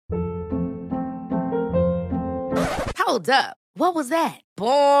Hold up. What was that?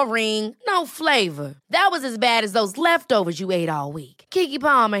 Boring. No flavor. That was as bad as those leftovers you ate all week. Keke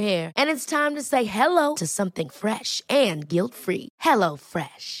Palmer here, and it's time to say hello to something fresh and guilt-free. Hello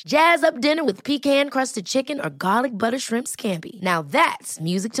Fresh. Jazz up dinner with pecan-crusted chicken or garlic butter shrimp scampi. Now that's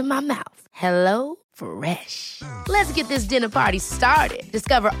music to my mouth. Hello Fresh. Let's get this dinner party started.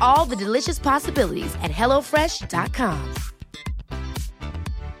 Discover all the delicious possibilities at hellofresh.com.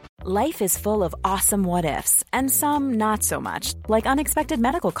 Life is full of awesome what-ifs, and some not so much, like unexpected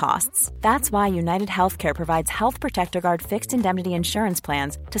medical costs. That's why United Healthcare provides Health Protector Guard fixed indemnity insurance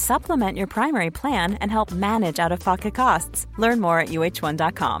plans to supplement your primary plan and help manage out-of-pocket costs. Learn more at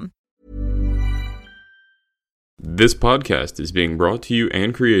uh1.com. This podcast is being brought to you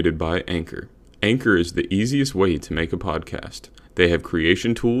and created by Anchor. Anchor is the easiest way to make a podcast. They have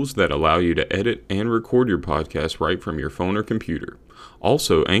creation tools that allow you to edit and record your podcast right from your phone or computer.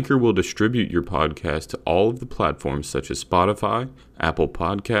 Also, Anchor will distribute your podcast to all of the platforms such as Spotify, Apple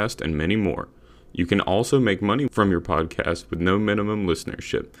Podcast, and many more. You can also make money from your podcast with no minimum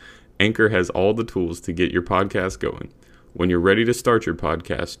listenership. Anchor has all the tools to get your podcast going. When you're ready to start your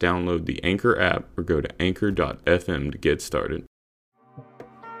podcast, download the Anchor app or go to anchor.fm to get started.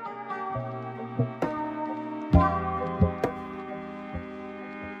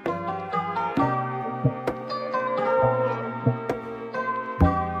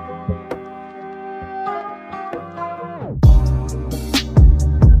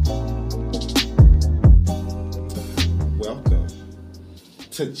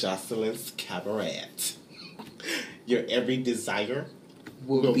 To Jocelyn's Cabaret. Your every desire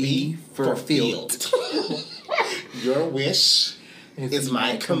will be fulfilled. Your wish is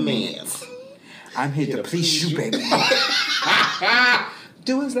my command. I'm here to please you, baby.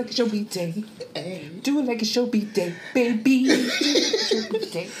 Do it like it's your B-Day. Do it like it's your B-Day, baby. Do it like it's your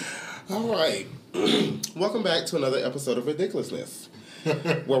B-Day. All right. Welcome back to another episode of Ridiculousness.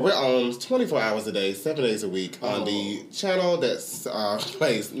 Where we're on 24 hours a day, 7 days a week on the channel that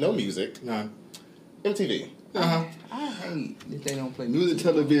plays no music. None. MTV. I hate that they don't play music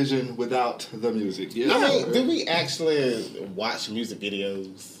television without the music. Yeah. I mean, do we actually watch music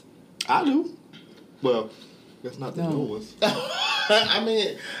videos? I do. Well, that's not the new ones. I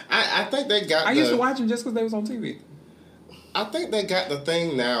mean, I think they got I used to watch them just because they was on TV. I think they got the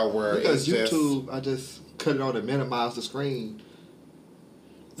thing now where because it's YouTube, I just cut it on and minimize the screen.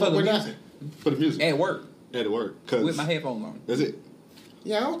 For the music. For the music. At work. At work. With my headphones on. That's it.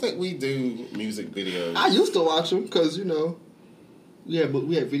 Yeah, I don't think we do music videos. I used to watch them because, you know, we had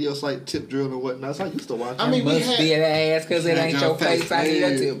videos like tip drill and whatnot, so I used to watch them. I mean, must be an ass because it ain't your face. I need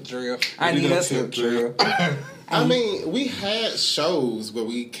a tip drill. I need a tip drill. I mean, we had shows where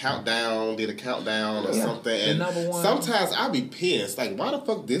we did a countdown or something, and sometimes I'd be pissed. Like, why the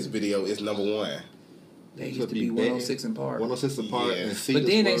fuck this video is number one? They used to be 106 and Park. 106 and Park. Yeah. But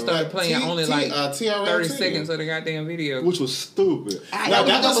then they started playing only like TRL 30 seconds of the goddamn video. Which was stupid. That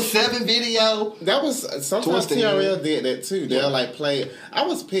was number 7 video. That was, sometimes TRL did that too. They'll like play. I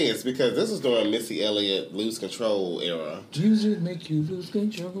was pissed because this was during Missy Elliott Lose Control era. Music make you lose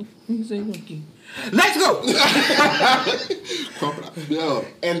control. Let's go! Yeah.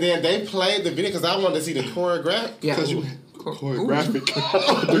 And then they played the video because I wanted to see the choreograph. Yeah. Choreographic.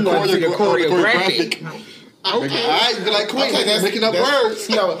 Choreographic. Okay. I be like, Queen, making up words.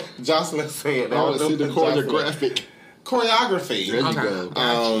 No, Jocelyn said that. I want to see the choreographic. Choreography. There you go.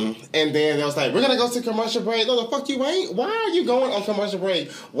 And then they was like, we're going to go to commercial break. No, the fuck you ain't. Why are you going on commercial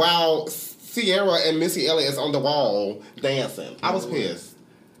break while Sierra and Missy Elliott is on the wall dancing? I was pissed.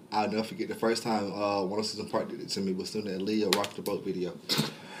 I'll never forget the first time 106 Park did it to me was doing that Leah Rock the Boat video.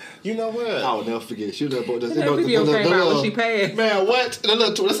 You know what? I will never forget. She did that video came out when she passed. Man, what?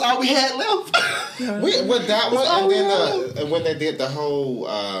 That's all we had left. With that one, and then when they did the whole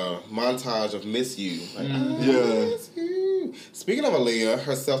montage of Miss You. Like, Miss You. Speaking of Aaliyah,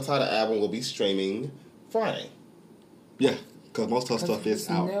 her self-titled album will be streaming Friday. Yeah. Because most of her stuff is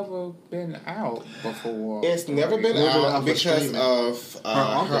out. It's never been out before. It's never been out because of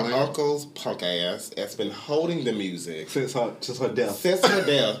her uncle's punk ass. It's been holding the music since her death. Since her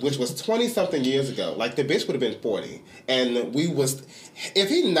death, which was 20-something years ago. Like, the bitch would have been 40. And if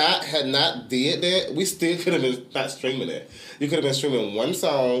he had not did that, we still could have been not streaming it. You could have been streaming one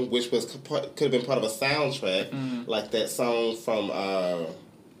song, which could have been part of a soundtrack, like that song from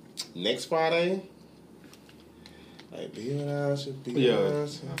Next Friday. Like, be without you, be Yeah. without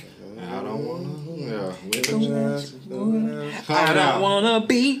you. I don't wanna. Yeah. I don't wanna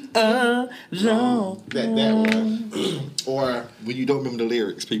be alone. That one. Or When you don't remember the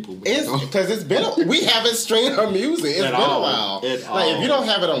lyrics, people. it's because it's been we haven't streamed her music. It's At been a all. while. At Like if all. you don't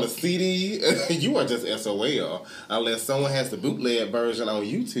have it on the CD, you are just SOL. Unless someone has the bootleg version on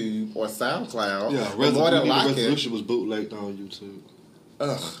YouTube or SoundCloud. Yeah, But more than likely, Resolution was bootlegged on YouTube.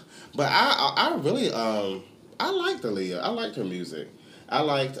 ugh. But I really I liked Aaliyah. I liked her music. I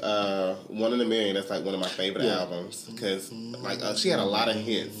liked One in a Million. That's like one of my favorite albums because like she had a lot of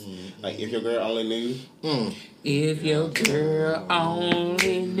hits. Like If Your Girl Only Knew. If your girl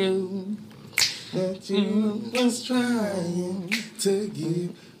only knew. That you was trying to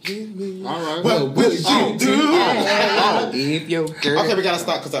give me. All right. What would you do? If your girl. Okay, we gotta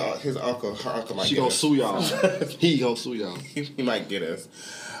stop because her uncle might She get gonna us. sue y'all. He gonna sue y'all. He might get us.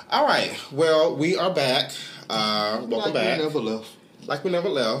 All right. Well, we are back. Welcome back. We never left. Like we never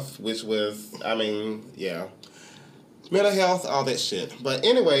left, which was, I mean, yeah. Mental health, all that shit. But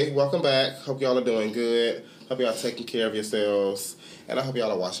anyway, welcome back. Hope y'all are doing good. Hope y'all are taking care of yourselves. And I hope y'all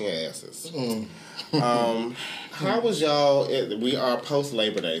are washing your asses. How was y'all? We are post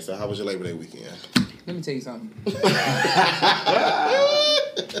Labor Day, so how was your Labor Day weekend? Let me tell you something.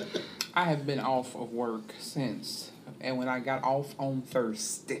 I have been off of work since, and when I got off on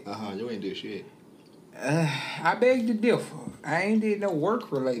Thursday, You ain't did shit. I beg to differ. I ain't did no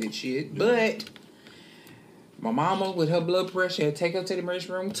work related shit, but my mama with her blood pressure had to take her to the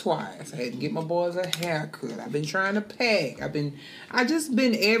emergency room twice. I had to get my boys a haircut. I've been trying to pack. I just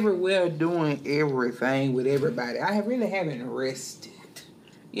been everywhere doing everything with everybody. I really haven't rested.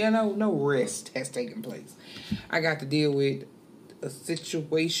 No rest has taken place. I got to deal with a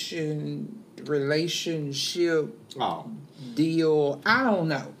situation, relationship, deal. I don't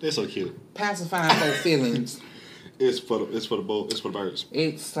know. It's so cute. Pacifying both feelings. It's for the birds.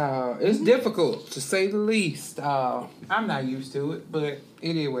 It's difficult to say the least. I'm not used to it, but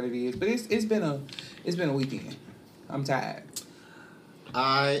it is what it is. But it's been a weekend. I'm tired.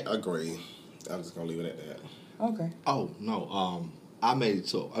 I agree. I'm just gonna leave it at that. Okay. Oh no. I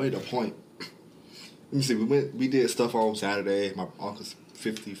made a point. Let me see. We did stuff on Saturday. My uncle's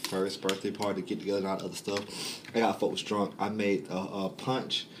 51st birthday party, get together and all that other stuff. I got folks drunk. I made a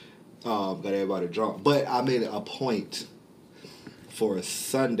punch. Got everybody drunk. But I made it a point for a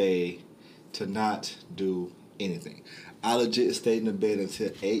Sunday to not do anything. I legit stayed in the bed until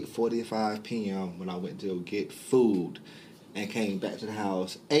 8:45 p.m. when I went to go get food and came back to the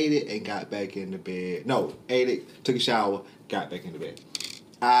house, ate it, and got back in the bed. No, ate it, took a shower, got back in the bed.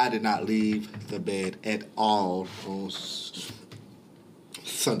 I did not leave the bed at all on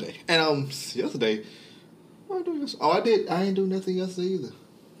Sunday. And yesterday, what did I do yesterday? Oh, I did. I didn't do nothing yesterday either.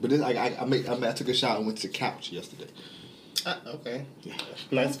 But then I took a shower and went to the couch yesterday. Okay.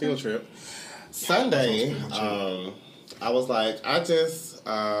 Nice field trip. Sunday, I was like,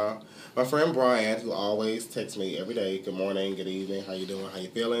 my friend Brian, who always texts me every day, good morning, good evening, how you doing, how you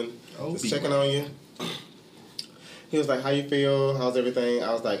feeling? Just checking on you. He was like, how you feel? How's everything?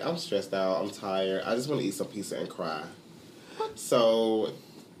 I was like, I'm stressed out. I'm tired. I just want to eat some pizza and cry. So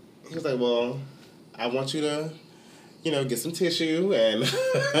he was like, well, I want you to, get some tissue and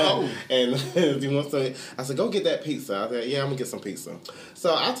and he wants to. I said, go get that pizza. I said, yeah, I'm gonna get some pizza.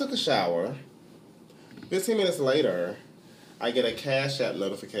 So I took a shower. 15 minutes later, I get a Cash App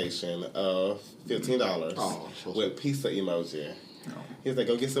notification of $15 with pizza emoji. He was like,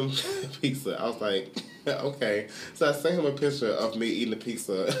 go get some pizza. I was like, okay. So I sent him a picture of me eating the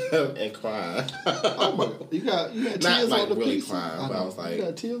pizza and crying. Oh my God. You got tears Not like on the really pizza? crying, but I was like, you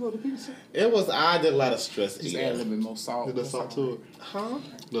got tears on the pizza? I did a lot of stress Just add a little eating. bit more salt. A little salt to it. Huh?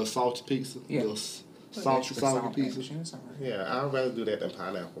 Little salty pizza. Yeah. Little salty pizza. It's all right. Yeah, I'd rather do that than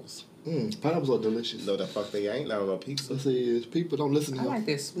pineapples. Pineapples are delicious. No, the fuck they ain't. Not on no pizza. Let's see, is people don't listen to I you. like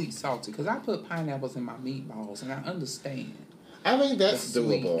that sweet salty because I put pineapples in my meatballs and I understand. I mean, that's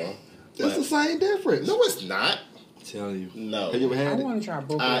Sweet. doable. It's the same difference. No, it's not. I'm telling you. No. Have you ever I had it? want to try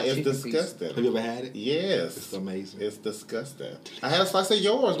both. It's chicken disgusting. Have you ever had it? Yes. It's amazing. It's disgusting. I had a slice of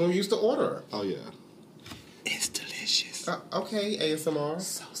yours when we used to order. Oh, yeah. It's delicious. Okay, ASMR. Pieces.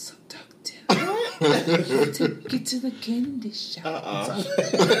 So seductive. Take it to the candy shop.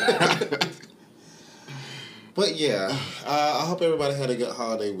 But yeah, I hope everybody had a good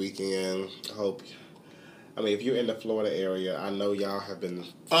holiday weekend. If you're in the Florida area, I know y'all have been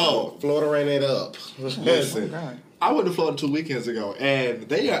Florida-ing it up. Listen, God. I went to Florida 2 weekends ago, and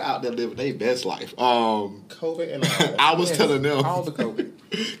they are out there living their best life. COVID and all. I was telling them. All the COVID.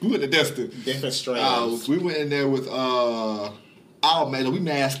 We went to Destin. Different strains. We went in there with Oh man, we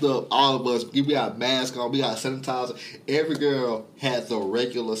masked up, all of us. We got masks on, we got sanitizer. Every girl had the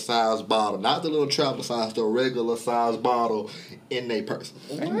regular size bottle, not the little travel size, the regular size bottle in their purse.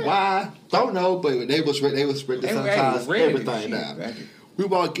 Why? Don't know, but they was ready to sanitize everything now. Exactly. We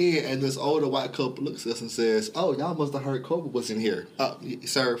walk in, and this older white couple looks at us and says, "Oh, y'all must have heard COVID was in here."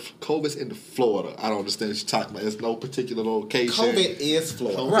 Sir, COVID's in Florida. I don't understand what you're talking about. There's no particular location. COVID is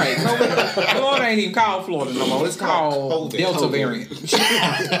Florida. Right. Florida ain't even called Florida no more. It's called Delta variant.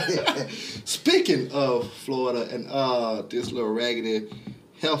 Speaking of Florida and this little raggedy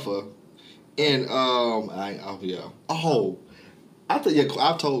heifer, and I've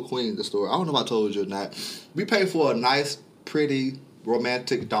told Queen the story. I don't know if I told you or not. We paid for a nice, pretty,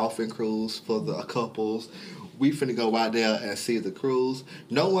 romantic dolphin cruise for the couples. We finna go out there and see the cruise.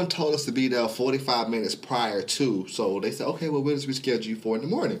 No one told us to be there 45 minutes prior to, so they said, okay, well, we'll just reschedule you for in the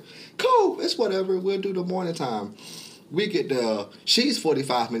morning. Cool, it's whatever, we'll do the morning time. We get there, she's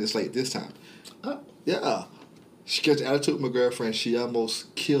 45 minutes late this time. Yeah. She gets attitude with my girlfriend, she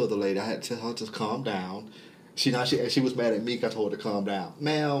almost killed the lady. I had to tell her to calm down. She was mad at me because I told her to calm down.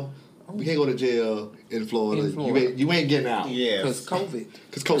 Ma'am, we can't go to jail in Florida. You ain't getting out. Yeah. Because COVID.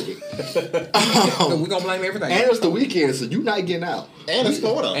 We're going to blame everything. And it's the weekend, so you not getting out. And it's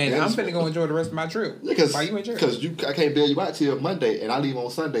Florida. And I'm finna go enjoy the rest of my trip. Why you in jail? Because I can't bail you out till Monday, and I leave on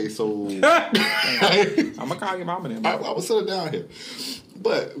Sunday, so... I'm going to call your mama then. I will sit down here.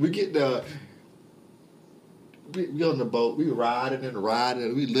 But we get the... We on the boat, we riding, and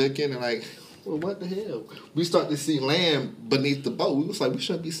we looking, and like... Well, what the hell? We start to see land beneath the boat. We was like, we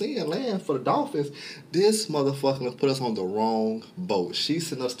shouldn't be seeing land for the dolphins. This motherfucker put us on the wrong boat. She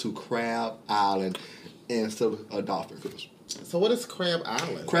sent us to Crab Island instead of a dolphin cruise. So what is Crab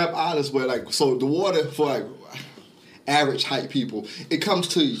Island? Crab Island is where so the water for average height people, it comes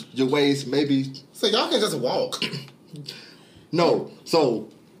to your waist maybe. So y'all can just walk. No, so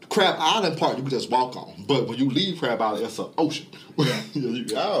Crab Island part you can just walk on, but when you leave Crab Island, it's an ocean.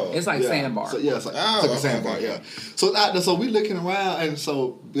 It's like sandbar. So, it's like a sandbar. Yeah. So we looking around, and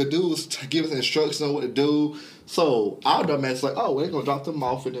so the dude's giving us instructions on what to do. So our dumbass like, oh, we're gonna drop them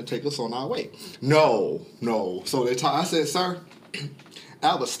off and then take us on our way. No. So I said, sir, I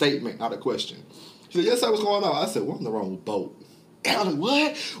have a statement, not a question. He said, yes, sir, what's going on? I said, we're on the wrong boat. And I was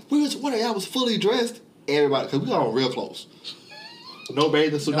like, what? I was fully dressed. Everybody, because we got on real close. No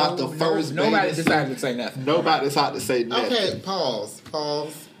bathing suit, not the first bathing. Nobody decided to say nothing. Nobody decided to say nothing. Okay, pause.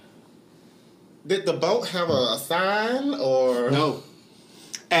 Did the boat have a sign or? No.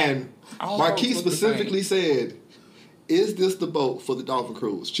 And Marquise specifically said, is this the boat for the dolphin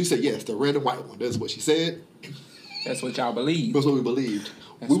cruise? She said, yes, the red and white one. That's what she said. That's what y'all believed. That's what we believed.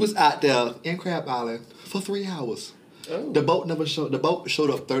 We was out there in Crab Island for 3 hours. Oh. The boat never showed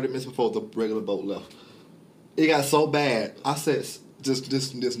up 30 minutes before the regular boat left. It got so bad. I said,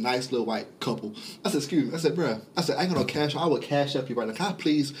 this nice little white couple. I said, excuse me. I said, bruh. I said, I ain't gonna cash. I would cash up you right now. Can I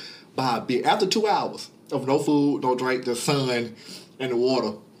please buy a beer? After 2 hours of no food, no drink, the sun, and the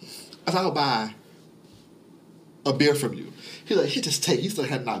water, I said, I'll buy a beer from you. He's like, he still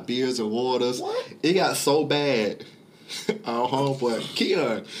had not beers and waters. What? It got so bad. Our homeboy,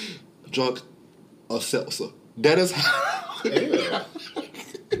 Keon, drunk a seltzer. That is how. It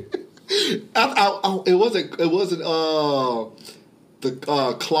wasn't the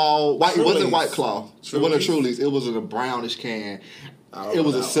Claw. White. It wasn't White Claw. Trulies. It wasn't Trulies. It was in a brownish can. It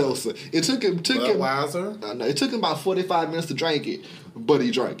was a seltzer. It took him. Budweiser? It took him about 45 minutes to drink it, but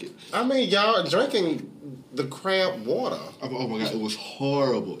he drank it. I mean, y'all drinking the crab water. Oh my god, it was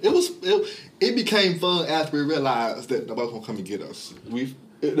horrible. It became fun after we realized that nobody's gonna come and get us.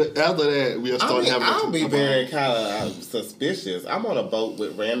 After that, we started having. I'll be very kind of suspicious. I'm on a boat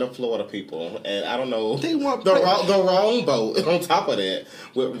with random Florida people, and I don't know the wrong boat. On top of that,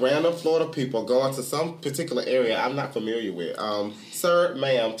 with random Florida people going to some particular area I'm not familiar with. Sir,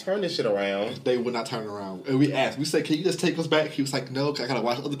 ma'am, turn this shit around. They would not turn around, and we asked. We said, "Can you just take us back?" He was like, "No, I gotta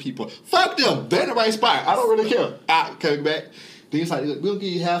watch other people." Fuck them. They're in the right spot. I don't really care. I came back. Then he's like, "We'll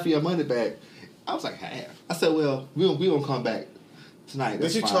give you half of your money back." I was like, "Half." I said, "Well, we won't come back tonight."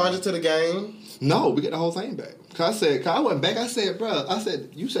 Did you charge it to the game? No, we get the whole thing back. Cause I went back. I said, bro,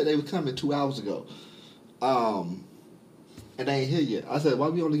 you said they were coming 2 hours ago. And they ain't here yet. I said, why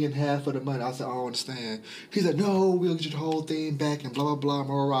we only getting half of the money? I said, I don't understand. He said, no, we'll get you the whole thing back and blah, blah, blah,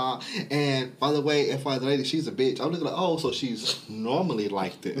 blah, blah. And by the way, the lady, she's a bitch. I'm looking like, oh, so she's normally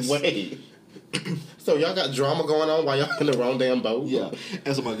like this. Wait. So y'all got drama going on while y'all in the wrong damn boat? Yeah.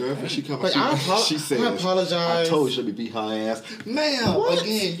 And so my girlfriend, she comes. She says, I apologize. I told you to beat her ass. Ma'am,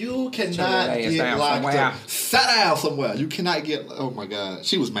 again, you cannot get locked up. Sit down somewhere. You cannot get. Oh my God.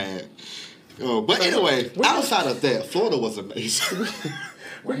 She was mad. But anyway, outside of that, Florida was amazing.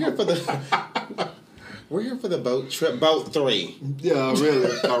 We're here for the boat trip, boat 3. Yeah, really,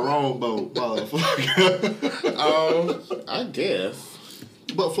 the wrong boat, motherfucker. I guess.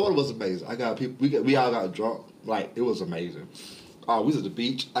 But Florida was amazing. I got people. We all got drunk. Like it was amazing. We was at the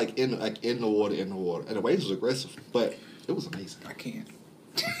beach, in the water, and the waves was aggressive, but it was amazing. I can't.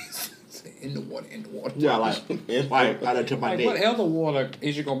 in the water. Yeah, like out into my neck. What other water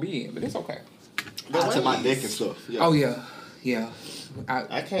is you gonna be in? But it's okay. Out to my neck and stuff. Yeah. Oh yeah.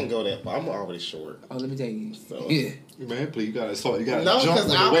 I can't go that far. I'm already short. Oh, let me tell you. So. Yeah. Man, please, you gotta jump when because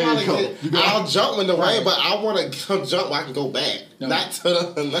the wave comes. I'll jump when the wave, but I want to jump where I can go back, not to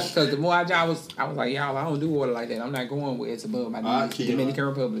the. Because the more I was like, y'all, I don't do water like that. I'm not going where it's above my knees. Dominican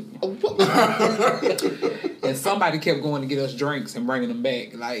Republic. And somebody kept going to get us drinks and bringing them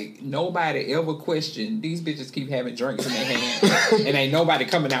back. Like nobody ever questioned. These bitches keep having drinks in their hands, and ain't nobody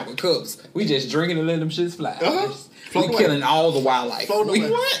coming out with cups. We just drinking and letting them shits fly. We killing all the wildlife.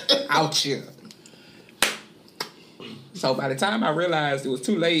 What? Out here. So by the time I realized it was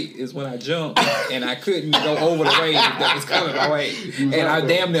too late is when I jumped and I couldn't go over the wave that was coming my way. And I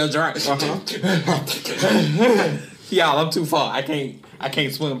damn near drowned. Y'all, I'm too far. I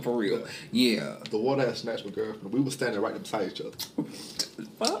can't swim for real. Yeah. The water had snatched my girlfriend. We were standing right beside each other.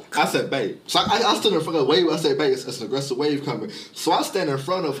 Fuck. I said, babe. So I stood in front of the wave. I said, babe, it's an aggressive wave coming. So I stand in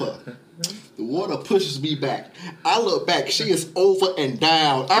front of her. The water pushes me back. I look back. She is over and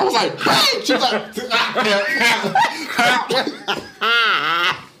down. I was like, babe! She's like,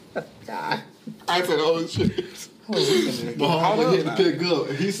 I said, oh, shit. My homie hit the pick up.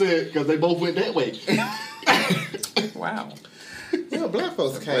 He said, because they both went that way. Wow. Yeah, black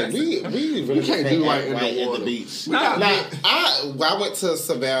folks can't. We really can't do right in at the beach. I went to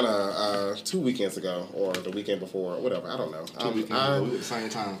Savannah 2 weekends ago, or the weekend before, whatever. I don't know. 2 weekends ago, at the same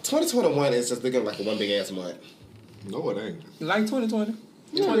time. 2021 is just looking like a one big ass month. No, it ain't. Like 2020.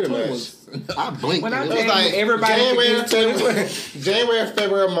 Yeah, 2020 was. I blinked. When I It was like everybody January,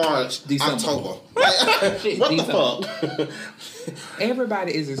 February, March, December. October. Like, what the fuck?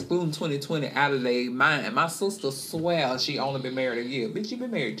 Everybody is excluding 2020 out of their mind. My sister swears she only been married a year. Bitch, you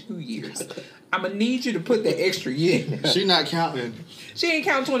been married 2 years. I'm going to need you to put that extra year in. She not counting. She ain't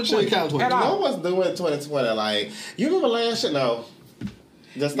counting 2020 at all. No one's doing 2020. Like, you remember last year? No.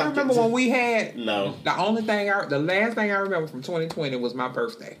 Just you remember when we had... No. The last thing I remember from 2020 was my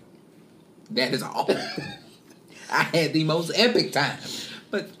birthday. That is all. I had the most epic time.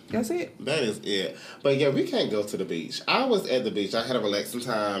 But that's it. That is it. But yeah, we can't go to the beach. I was at the beach. I had a relaxing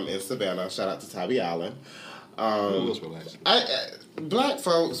time in Savannah. Shout out to Tybee Island. It was relaxing. Black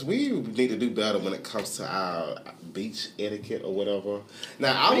folks, we need to do better when it comes to our beach etiquette or whatever.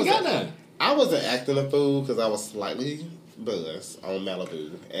 Now, I wasn't acting a fool because I was slightly buzzed on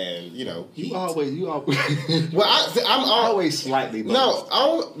Malibu, and you always. Well, I'm always slightly buzzed. No,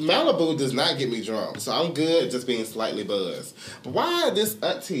 Malibu does not get me drunk, so I'm good just being slightly buzzed. But why this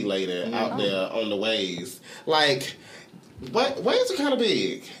auntie lady out there on the waves? Like, waves are kind of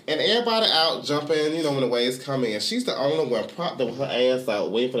big, and everybody out jumping. When the waves come in, she's the only one propped with her ass out,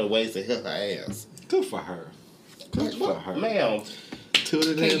 waiting for the waves to hit her ass. Good for her. Good for her, ma'am.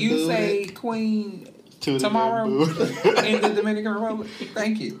 Can you say Queen? Tomorrow in the Dominican Republic.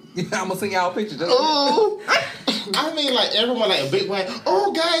 Thank you. I'm gonna send y'all pictures. Oh, I mean, like everyone, like a big way.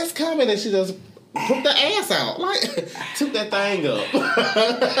 Oh, guys coming, and she just put the ass out, like took that thing up.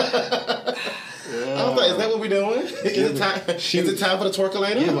 I was like, is that what we're doing? Is it time for the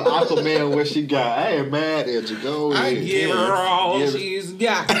twerkulator? Give an Aquaman what she got. I ain't mad at you. Go ahead. I give her all she's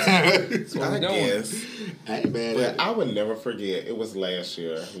got. That's what I I'm doing. guess. I ain't mad But at you. I would never forget. It was last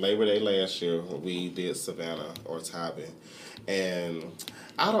year, Labor Day last year, when we did Savannah or Tybee. And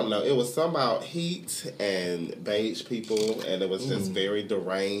I don't know, it was some about heat and beige people, and it was just very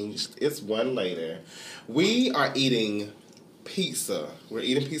deranged. It's one later. We are eating pizza. We're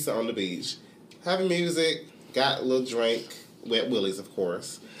eating pizza on the beach, having music, got a little drink, Wet Willies, of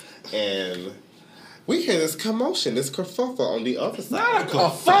course. And we hear this commotion, this kerfuffle on the other side. Not a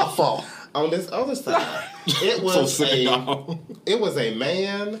kerfuffle. On this other side, it was a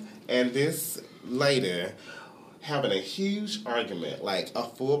man and this lady having a huge argument, like a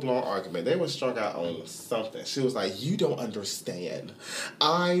full-blown argument. They were struck out on something. She was like, "You don't understand.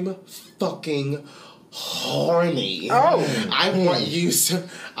 I'm fucking horny. Oh, I want you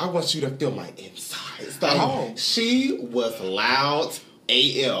to feel my insides." Like, she was loud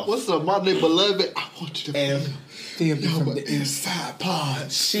AF. What's up, my nigga beloved? I want you to feel me from the inside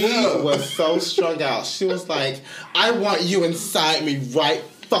part. She was so strung out. She was like, "I want you inside me right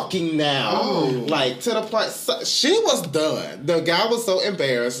fucking now. Oh. Like, to the point, she was done. The guy was so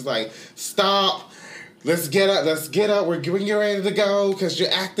embarrassed. Like, stop. Let's get up. We're getting ready to go because you're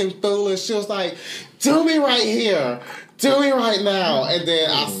acting foolish. She was like, do me right here. Do me right now. And then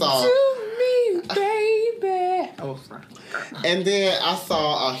I saw... Do me, baby. Oh, sorry. And then I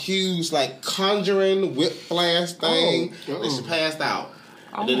saw a huge, like, conjuring whip flash thing. Oh. And she passed out.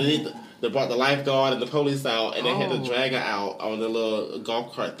 Oh. And then they brought the lifeguard and the police out, and they had to drag her out on the little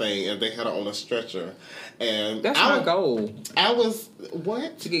golf cart thing, and they had her on a stretcher. And That's my goal. I was,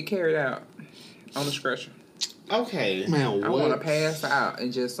 what? To get carried out on the stretcher. Okay. Man, I what? want to pass out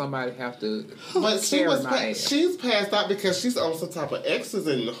and just somebody have to But carry she's passed out because she's on some type of X's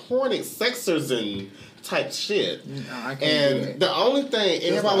and hornet sexers and type shit. No, I can't do And that. the only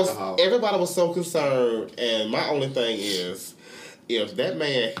thing, alcohol. everybody was so concerned, and my only thing is, if that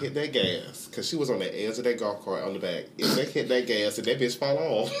man hit that gas, because she was on the edge of that golf cart on the back, if they hit that gas and that bitch fall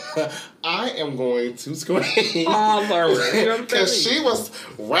off, I am going to scream. Because she was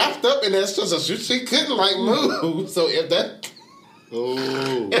wrapped up in that shit, so she couldn't, like, move. So if that...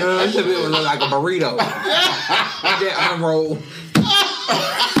 Oh. That should look like a burrito. That unrolled.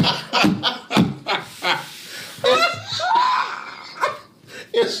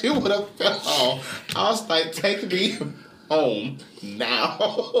 If she would have fell off, I was like, take me home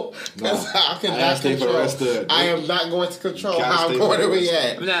now. Because I cannot control. I am not going to control how I'm going to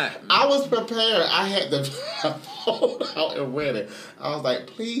react. I was prepared. I had the phone out and ready. I was like,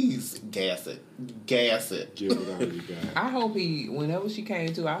 please gas it. Gas it. Give it all you got. I hope whenever she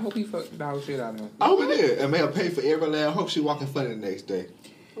came to, I hope he fucked the dog shit out of her. I hope it is. And may have paid for every last. I hope she walking funny the next day.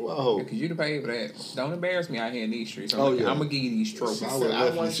 Well, I hope. Because you to pay for that. Don't embarrass me out here in these streets. I'm Oh, going yeah. to give you these trophies. I would I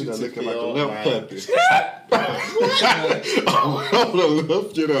have want left you you to looking like a feel limp like- puppy. I would have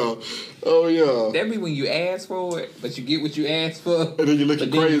left you know. Oh, yeah. That be when you ask for it, but you get what you asked for. And then you looking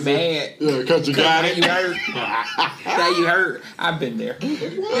but then crazy. You mad. Yeah, because you got Now it. you hurt. Now you hurt. I've been there.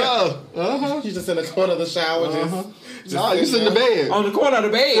 Yeah. Uh-huh. You just in the corner of the shower. Just Nah, you sit in the bed. On the corner of the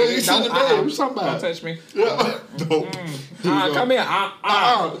bed. Yeah, you sit in the bed. What you talking Don't about? touch me. Yeah. Don't. Come here.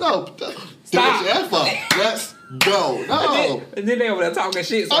 No. Stop. That's your effort. Let's go. No. And then they over there talking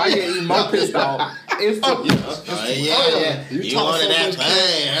shit, so I get even more pissed off. It's yeah. You You talk wanted so that much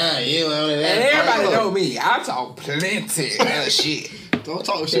pain, huh? You wanted that And everybody pain. know me. I talk plenty of shit. Don't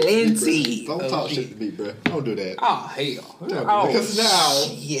talk shit to me, Plenty. bro. Don't talk shit to me, bro. Don't do that. Oh, hell. Because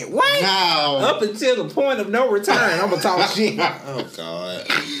now- Shit. What? Now. Up until the point of no return, I'm going to talk shit. And Oh, God.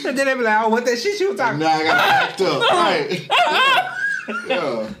 then they be like, oh, what that shit you was talking Now I got to act up. Right.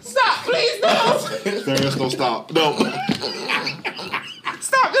 Yeah. Stop, please, no. There is no stop. No.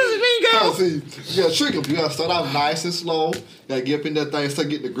 Stop, this is me, No, go. see, you gotta trick them. You gotta start out nice and slow. You gotta get up in that thing, start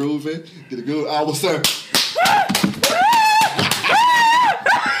getting the groove in. Get the groove. I was sir.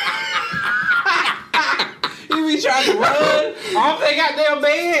 You be trying to run off that goddamn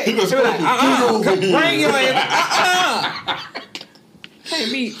bed. She be like, come bring your ass.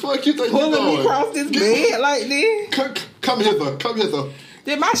 Can't be Fuck you think you pulling me doing? across this bed like this. Come hither. Come hither.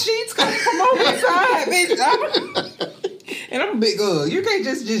 Did my sheets come from over the side, bitch? And I'm a big girl. You can't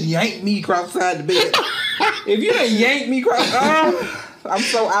just yank me across the side of the bed. If you done yank me across, I'm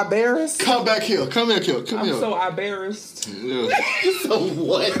so embarrassed. Come back here. Come here, Kill. Come I'm here. so embarrassed. Yeah. So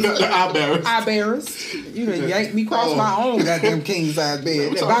what? I'm embarrassed. Embarrassed. You done yanked me across Oh. my own goddamn king size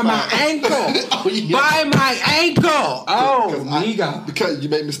bed. talking By my about- ankle. Oh, yeah. By my ankle. Oh, nigga. Because you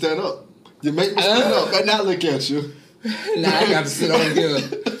make me stand up. You make me stand up and not look at you. Now I got to sit on here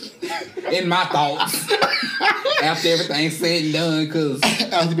in my thoughts after everything's said and done, because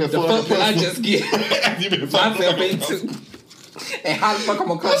After you been the fuck will I just get you been fucked myself up. into? And how the fuck I'm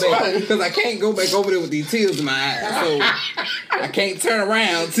gonna come That's back? right. Because I can't go back over there with these tears in my eyes, so I can't turn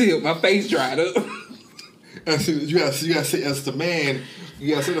around till my face dried up. And see, you gotta sit as the man.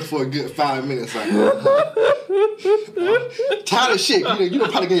 You gotta sit there for a good 5 minutes. Like, tired of shit. You know,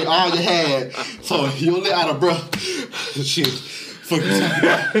 probably gave all you had, so you let out of breath. Shit, fuck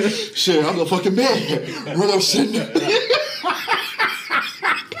you. Shit, I'm the fucking man. Run up shit.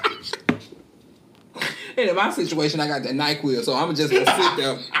 And in my situation, I got that NyQuil, so I'm just gonna sit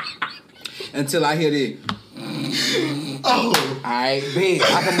there until I hear the. Oh, Alright, bet.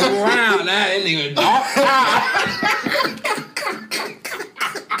 I can move around now. That nigga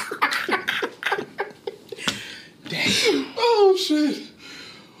oh shit.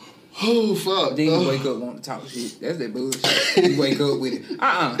 Oh fuck. Then you wake up wanting to talk shit. That's that bullshit. You wake up with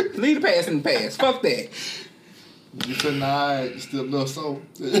it. Leave the past in the past. Fuck that. You feeling alright? You still a little soul.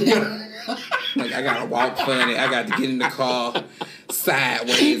 Like, I gotta walk funny. I got to get in the car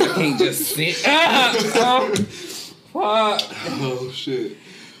sideways. I can't just sit. Fuck. Oh shit.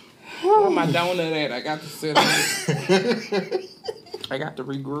 Where my donut at? I got to sit on it. I got to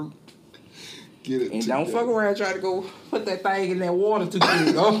regroup. Get it. And don't fuck around and try to go put that thing in that water too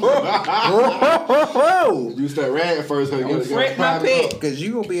quick. Use that rag first. Don't fret my pet, because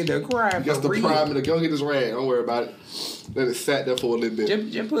you going to be in there crying. Just the prime to go get this rag. Don't worry about it. Let it sat there for a little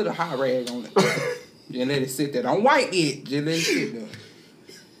bit. Just put a hot rag on it. And let it sit there. Don't wipe it. Just let it sit there.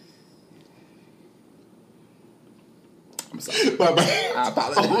 I'm sorry. My bad. I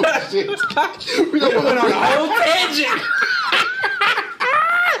apologize. Oh, shit. We We went on a whole tangent.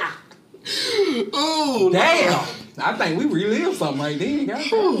 Oh, Damn. I think we relived something right then. God.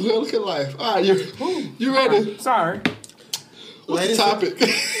 Oh, look at life. All right, you ready? Sorry. What's the topic?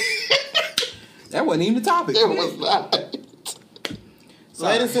 That wasn't even the topic. It was not.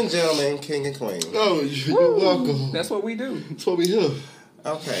 Ladies and gentlemen, king and queen. Oh, you're welcome. That's what we do. That's what we do.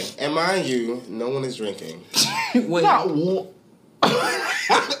 Okay, and mind you, no one is drinking. Wait, Not one.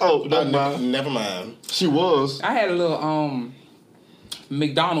 Oh, Never mind. She was. I had a little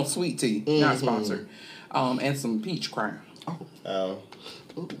McDonald's sweet tea, not sponsored, and some peach crown. I've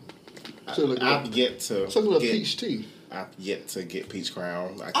yet to It's like a little get peach tea. I've yet to get peach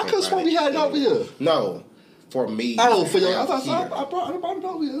crown. I could have sworn we had it over here. No, for me. Oh, for your. I here. thought I brought it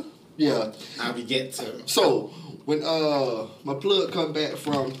over here. Yeah. I've yet to. So when my plug come back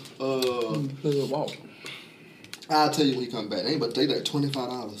from Little walk. I'll tell you when he come back. They like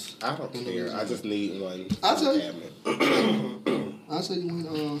 $25. I don't care. I just need one. I'll tell you. cabinet. I'll tell you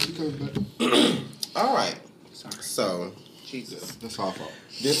when she comes back. All right. Sorry. So Jesus. That's our fault.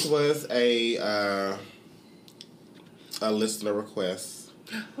 this was a listener request.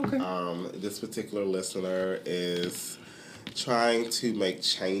 Okay. This particular listener is trying to make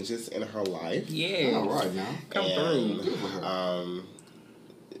changes in her life. Yeah. All right now. Come And, through.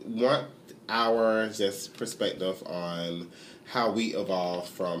 want our just perspective on how we evolved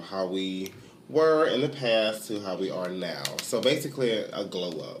from how we were in the past to how we are now. So basically a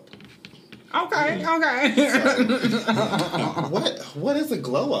glow up. Okay. What is a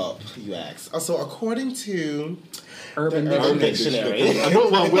glow up, you ask? So according to Urban Urban Dictionary. Dictionary. I know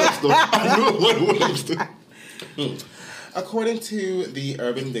it wasn't Webster. According to the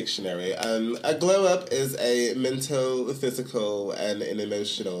Urban Dictionary, a glow up is a mental, physical, and an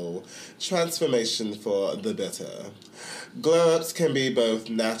emotional transformation for the better. Glow ups can be both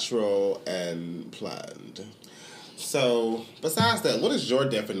natural and planned. So, besides that, what is your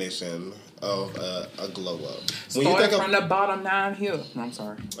definition of a glow up? Start from the bottom down here. No, I'm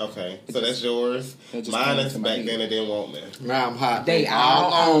sorry. Okay, so that's yours. That just Mine came is to my back head. then it didn't want me. Now I'm hot. They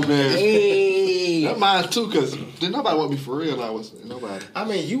all on, man. Hey. That mine too, because did nobody want me for real? Nobody. I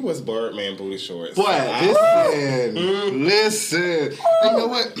mean, you was Birdman booty shorts. Boy, So listen. You know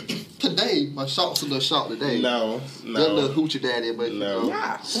what? Today, my shorts a little short today. No. That little hoochie daddy, but No.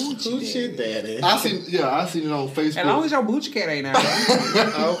 Yeah. Who's your daddy? I seen it on Facebook. As long as your booch cat ain't out.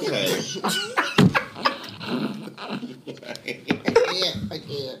 Okay.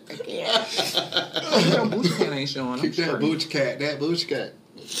 Your booch cat ain't showing. I'm Keep that straight. booch cat.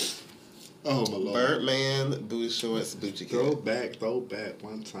 Oh my lord. Birdman, booty shorts, booty cat. Throw back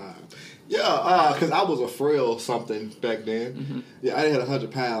one time. Yeah, because I was a frail something back then. Mm-hmm. Yeah, I had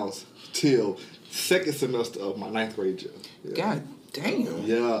 100 pounds till second semester of my 9th grade year. Yeah. God damn.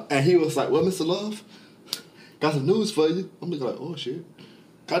 Yeah, and he was like, "Well, Mr. Love, got some news for you." I'm looking like, "Oh shit!"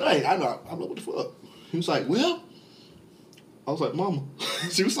 Cause I'm like, "What the fuck?" He was like, "Well," I was like, "Mama."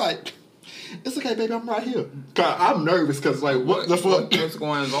 She was like, "It's okay, baby. I'm right here." Cause I'm nervous because like, what the fuck? What's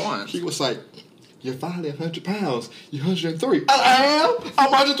going on? He was like, "You're finally 100 pounds. You're 103." I am.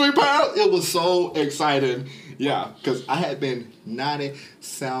 I'm 103 pounds. It was so exciting. Yeah, because I had been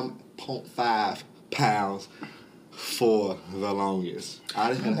 97.5 pounds for the longest. I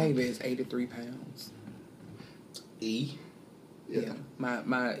My didn't baby is 83 pounds. E. Yeah.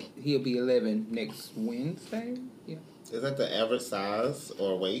 My he'll be 11 next Wednesday. Yeah. Is that the average size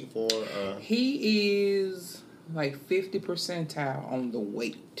or weight for? He is like 50 percentile on the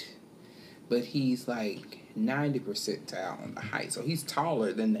weight, but he's like 90 percentile on the height. So he's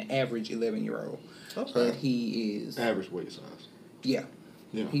taller than the average 11-year-old. Okay. But he is average weight size. yeah.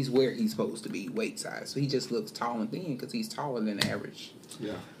 Yeah. He's where he's supposed to be weight size. So he just looks tall and thin because he's taller than the average.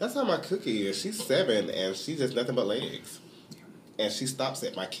 Yeah. That's how my cookie is. She's 7 and she just nothing but legs, and she stops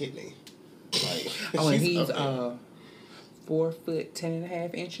at my kidney. Like, Oh, and she's he's okay. 4 foot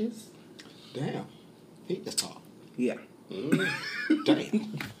 10.5 inches. Damn. He is tall. Yeah. Damn.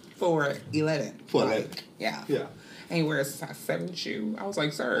 4'11". 4'11". Yeah. Yeah. And he wears a size 7 shoe. I was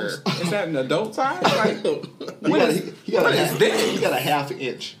like, sir, is that an adult size? Like, He what is got this? He got a half an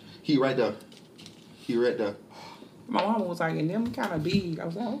inch. He right there. My mama was like, and them kind of big. I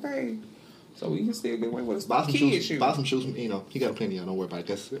was like, okay. So we can still get away with Buy a some kid shoes. shoe. Buy some shoes from, he got plenty of, don't worry about it.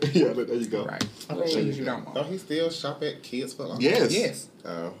 That's, yeah, there you go. Right. What shoes you don't Don't want? he still shop at Kids Foot Locker? Yes. Yes.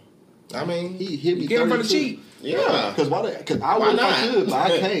 I mean, He hit me Get them for the 32. cheap. yeah. Because I Why would not? I could, but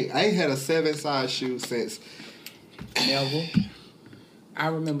I can't. I ain't had a 7 size shoe since. Never. I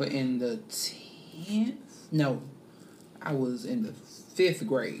remember in the 10th. No, I was in the 5th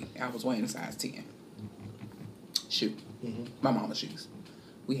grade. I was wearing a size 10 shoe. My mama's shoes.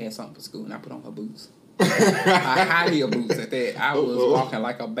 We had something for school, and I put on her boots. High heel boots at that. I was walking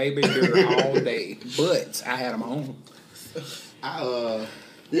like a baby girl all day, but I had them on. I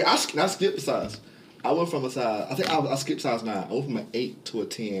skipped the size. I went from a size. I think I skipped size 9. I went from an 8 to a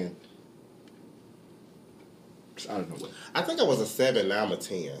 10. I don't know what. I think I was a 7. Now I'm a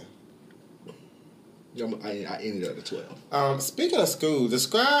 10. I ended up at 12. Speaking of school,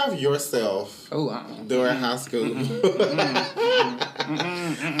 describe yourself during high school.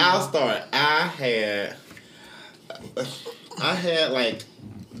 I'll start. I had like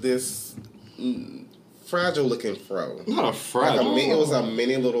this fragile looking fro. Not a fragile. It was a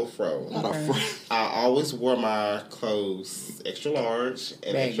mini little fro. Not a fragile. I always wore my clothes extra large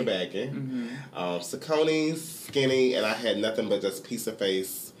and extra baggy. Saucony's, skinny, and I had nothing but just piece of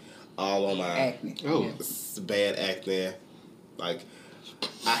face all on my Acne. Oh. bad acne. Like,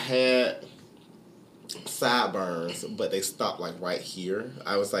 I had sideburns, but they stopped like right here.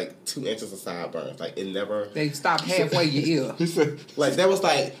 I was like 2 inches of sideburns. Like, it never. They stopped halfway your ear. He said, Like, that was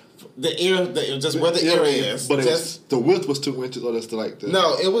like the ear, just where the ear is. but just the width was 2 inches, or that's like the.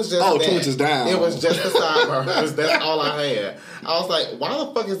 no, it was just 2 inches down. It was just the sideburns. That's all I had. I was like, why the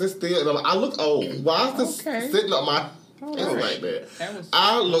fuck is this still? I look old. Why is this sitting on my face like that?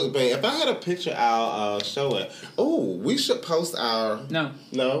 I look bad. If I had a picture, I'll show it. Oh, we should post our. No.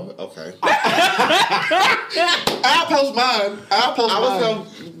 Okay. I'll post mine. I was gonna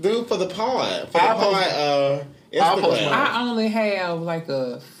do for the pod. Instagram. I only have like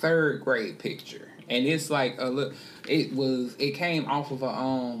a 3rd grade picture, and it's like a look. It came off of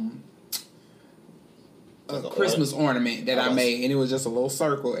a Christmas ornament that I made, and it was just a little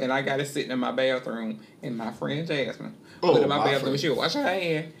circle, and I got it sitting in my bathroom, and my friend Jasmine put it in my bathroom. She would wash her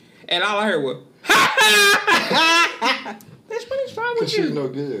hair, and all I heard was, "Bitch, what is wrong with She was you?" no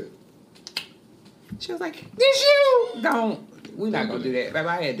good. She was like, "This you don't." We're not gonna do that. Baby,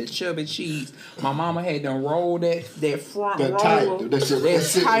 I had the chubby cheese. My mama had them roll that front That roller. tight Front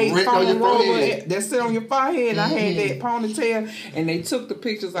roller that sit on your forehead. I had that ponytail, and they took the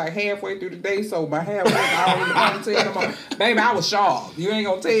pictures like halfway through the day, so my hair wasn't all in the ponytail no more. Baby, I was sharp. You ain't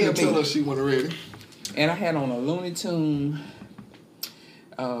gonna tell Tell her me. she wasn't ready. And I had on a Looney Tune,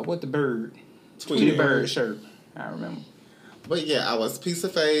 what the bird? Tweety Bird shirt. I remember. But yeah, I was piece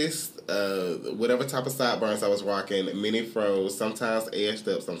of face, whatever type of sideburns I was rocking, mini froze, sometimes edged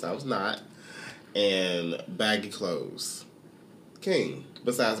up, sometimes not, and baggy clothes. King,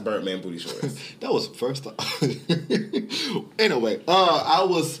 besides Birdman booty shorts. That was first time. Anyway, I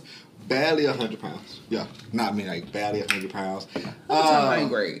was barely 100 pounds. Yeah, not me, like barely 100 pounds. Ninth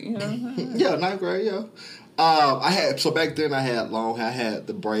grade, you know? Yeah, 9th grade, yeah. So back then I had long hair, I had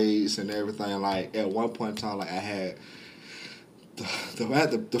the braids and everything. Like at one point in time, like I had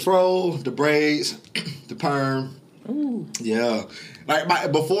the fro, the braids, the perm. Ooh. Yeah,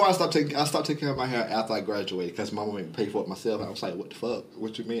 like before I stopped taking care of my hair after I graduated because my mom made me pay for it myself. I was like, what the fuck?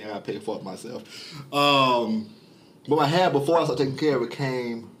 What you mean I gotta pay for it myself? But my hair before I started taking care of it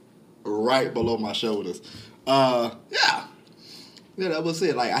came right below my shoulders. Yeah, that was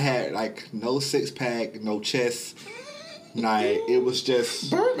it. Like I had like no 6-pack, no chest. Like it was just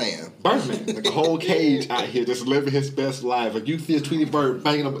Birdman, like a whole cage out here, just living his best life. Like you feel Tweety Bird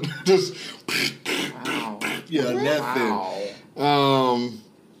banging up, just Wow. yeah, nothing. Wow.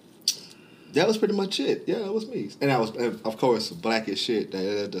 That was pretty much it. Yeah, that was me, and I was of course black as shit.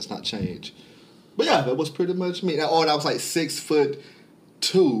 That does not change. But yeah, that was pretty much me. And I was like 6'2"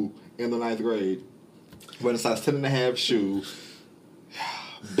 in the 9th grade. Wearing a size 10.5 shoe,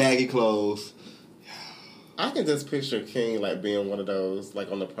 baggy clothes. I can just picture King like being one of those,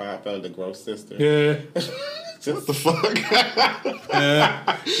 like on the Pride Family, the gross sister. Yeah. What the fuck?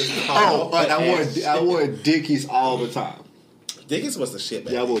 But I wore Dickies all the time. Dickies was the shit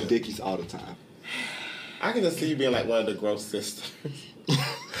back Yeah, I wore then. Dickies all the time. I can just see you being like one of the gross sisters.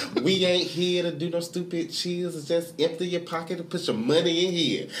 We ain't here to do no stupid cheers. Just empty your pocket and put your money in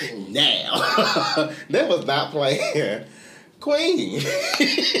here. Now. That was not playing. Queen.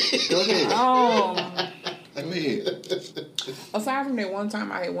 Go ahead. Go ahead. Aside from that one time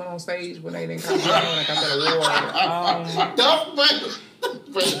I had went on stage when they didn't come down and I got that award. Don't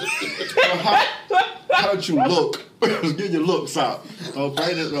bring How don't you look? Get your looks out. Don't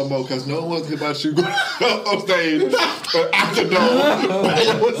bring it no more, because no one's about you going up on stage out the door.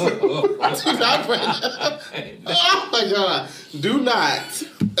 Do not bring that up. Oh my God. Do not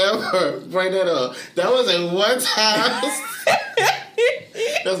ever bring that up. That was a one time.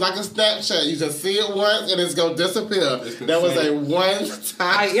 That's like a Snapchat. You just see it once and it's going to disappear. That was a one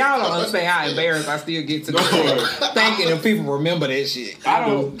time. Y'all don't understand how embarrassed I still get to the thinking if people remember that shit. I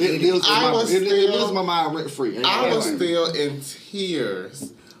don't. It lives my mind rent free. I was still in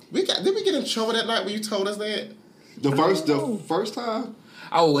tears. Did we get in trouble that night when you told us that? The first time?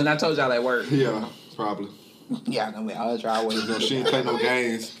 Oh, and I told y'all at work. Yeah, probably. Yeah, I know. I'll try always. She ain't play no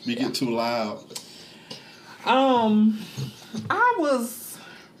games. You get too loud. I was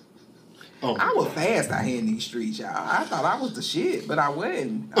fast out here in these streets, y'all. I thought I was the shit, but I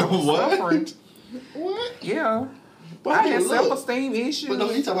wasn't. I was suffering. What? Yeah. But I had self-esteem issues. But no,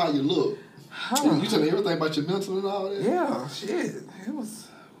 you talking about how you look. You telling everything about your mental and all that? Yeah, shit. It was...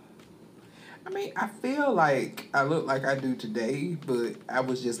 I mean, I feel like I look like I do today, but I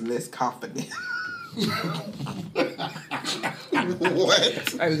was just less confident. What?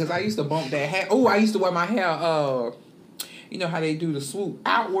 Like, because I used to bump that hair. Oh, I used to wear my hair, you know how they do the swoop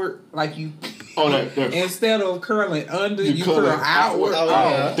outward, like you... Oh, that. Instead of curling under, you curl curl outward. Oh,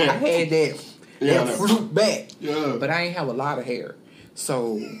 yeah. I had that flute back. Yeah. But I ain't have a lot of hair.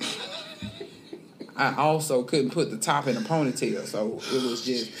 So I also couldn't put the top in a ponytail. So it was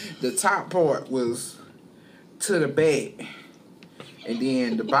just, the top part was to the back. And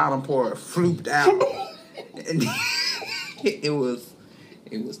then the bottom part flooped out. And it was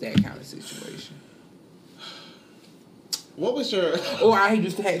that kind of situation. What was your... Or I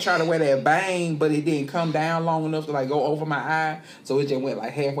used to try to wear that bang, but it didn't come down long enough to like go over my eye, so it just went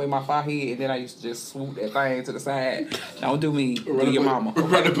like halfway my forehead, and then I used to just swoop that thing to the side. Don't do me, do your mama.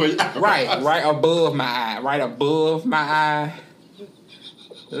 Right above my eye, right above my eye,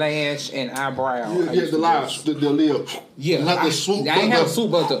 lash and eyebrow. Yeah, the lash, the lip. Yeah, not the swoop. I ain't have a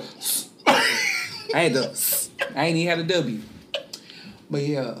swoop, but I ain't even had a W. But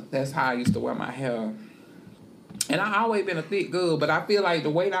yeah, that's how I used to wear my hair. And I always been a thick girl, but I feel like the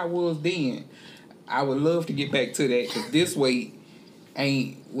weight I was then, I would love to get back to that, because this weight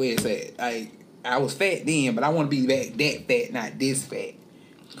ain't where it's at. Like, I was fat then, but I want to be back that fat, not this fat.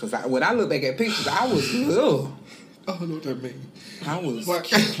 Because when I look back at pictures, I was, ugh. I don't know what that means. I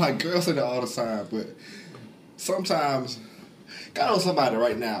was... Like girls say that all the time, but sometimes, I know somebody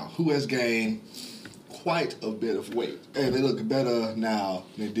right now who has gained quite a bit of weight. And they look better now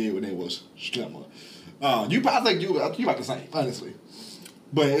than they did when they was slimmer. You probably think you about the same, honestly.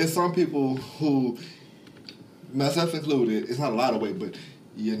 But it's some people who, myself included, it's not a lot of weight, but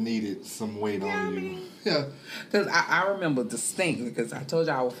you needed some weight on you. Yeah. Because I remember distinctly, because I told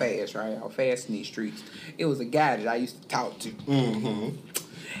you I was fast, right? I was fast in these streets. It was a guy that I used to talk to. Mm-hmm.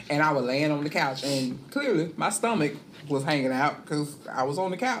 And I was laying on the couch, and clearly my stomach was hanging out because I was on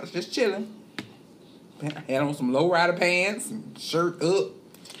the couch just chilling. I had on some low-rider pants, and shirt up.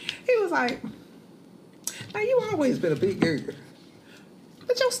 He was like... Now, you always been a big girl,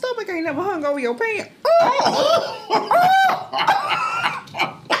 but your stomach ain't never hung over your pants. I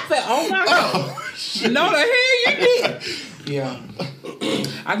said, oh my God. No, the hell you did. Yeah.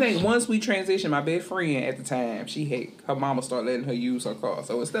 I think once we transitioned, my best friend at the time, her mama started letting her use her car.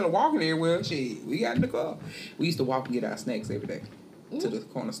 So instead of walking everywhere, we got in the car. We used to walk and get our snacks every day to the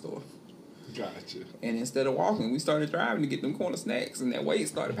corner store. Gotcha. And instead of walking, we started driving to get them corner snacks, and that weight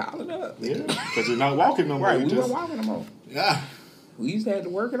started piling up. Yeah, because you're not walking no more. Right, we weren't walking no more. Yeah. We used to have to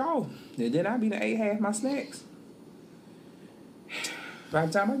work it off. And then I'd be to ate half my snacks. By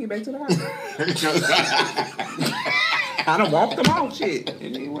the time I get back to the house. I done walked them off, shit.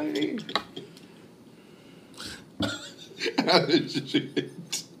 It is what it is.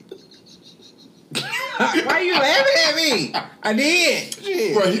 Why you laughing at me? I did.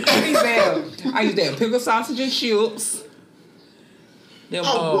 Shit. I used to have pickle sausage and chips. Them,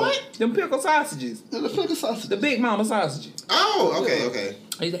 what? Them pickle sausages. The pickle sausage. The Big Mama sausages. Oh, okay.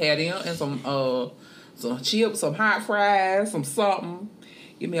 I used to have them and some chips, some hot fries, some something.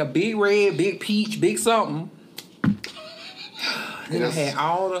 Give me a big red, big peach, big something. Then I had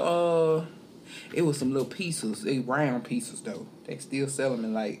all the it was some little pieces. They round pieces though. They still sell them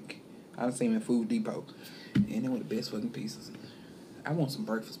in like I've seen them in Food Depot. And they were the best fucking pieces. I want some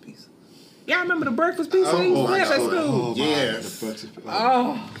breakfast pieces. Y'all remember the breakfast pieces we used to have at school? Yes.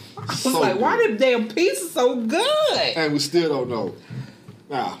 I was like, why them damn pieces so good? And we still don't know.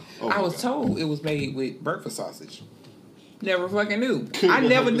 I was told it was made with breakfast sausage. Never fucking knew. I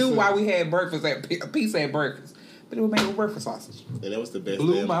never knew why we had breakfast a pizza at breakfast. But it was made with breakfast sausage. And that was the best.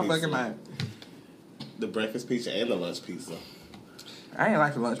 Blew my fucking mind. the breakfast pizza and the lunch pizza. I ain't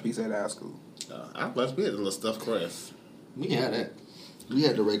like the lunch pizza at our school. Our lunch we had a little stuffed crust. We had that. We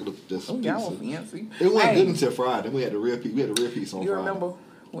had the regular just Oh, pizza. y'all were fancy. It wasn't Hey, good until Friday. We had the real pizza. We had the real pizza on you Friday. remember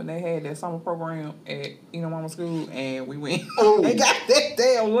when they had that summer program at Mama School and we went Oh. they got that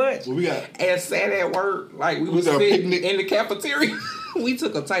damn lunch Well, we got and sat at work like we Was was there a sitting picnic? in the cafeteria. We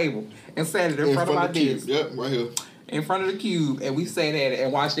took a table and sat it in front of our the cube. desk. Yep, right here. In front of the cube and we sat at it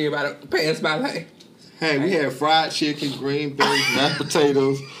and watched everybody pass by like Hey, we had fried chicken, green beans, mashed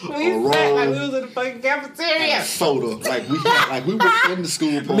potatoes, a we roll, sat like we was in the fucking cafeteria. and soda. Like we were in the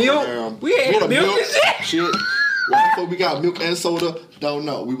school program. Milk. We had a milk and shit. Right before we got milk and soda, don't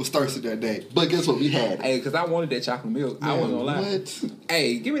know. We was thirsty that day. But guess what? We had it. Hey, because I wanted that chocolate milk. I wasn't gonna lie. What?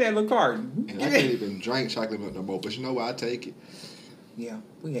 Hey, give me that little carton. And I can't even drink chocolate milk no more. But you know what? I take it. Yeah,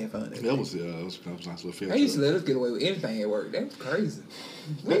 we had fun. That was a nice little field They used to trip. let us get away with anything at work. That was crazy.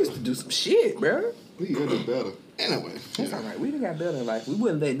 We used to do some shit, bro. We could do better. Anyway. That's all right. We done got better in life. We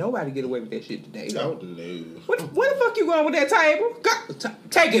wouldn't let nobody get away with that shit today. Oh though. no. Where the fuck you going with that table?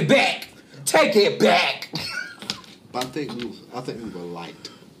 Take it back. Take it back. But I think we were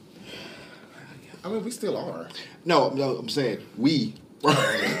liked. I mean, we still are. No, I'm saying we.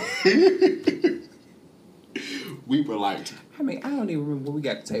 We were liked. I mean, I don't even remember where we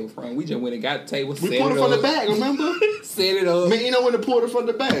got the table from. We just went and got the table, We set pulled it it from the up, back, remember? set it up. Man, you know when they pulled it from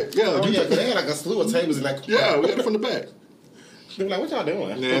the back. Yeah, Oh you yeah, took- 'cause they had like a slew of tables in that. yeah, we got it from the back. They were like, "What y'all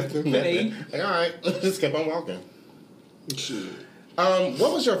doing?" Nothing. Hey. Like, all right, just kept on walking. Shit. When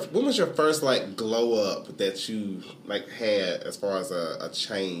was your first like glow up that you like had as far as a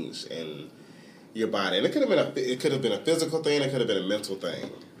change in your body? And it could have been a physical thing, it could have been a mental thing.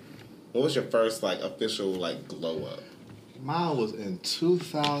 What was your first like official like glow up? Mine was in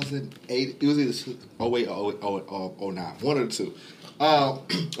 2008. It was either 08 or 09. One of the two.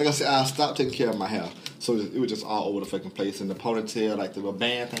 Like I said, I stopped taking care of my hair. So it was just all over the fucking place. And the ponytail, like the little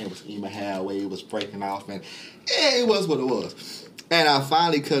band thing, was in my hair where it was breaking off. And it was what it was. And I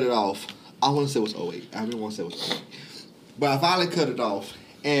finally cut it off. I want to say it was 08. I didn't want to say it was 08. But I finally cut it off.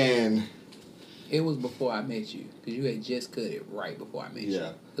 And It was before I met you, because you had just cut it right before I met you.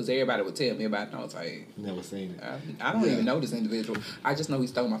 Yeah. Because everybody would tell me about it, and I was like, never seen it. I don't Yeah. even know this individual. I just know he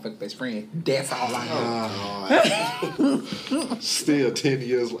stole my fucking best friend. That's all I know. Still 10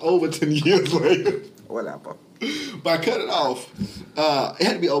 years, over 10 years later. Whatever. But I cut it off. It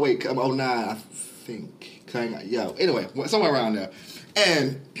had to be 08, 09, I think. Yeah, anyway, somewhere around there.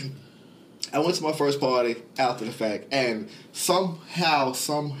 And I went to my first party after the fact, and somehow,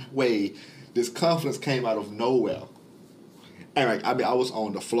 some way, this confidence came out of nowhere. And like, I mean, I was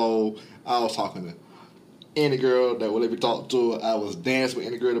on the floor. I was talking to any girl that would let me talk to her. I was dancing with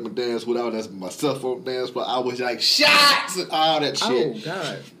any girl that would dance with. I was dancing with myself on dance, but I was like, shots and all that shit. Oh,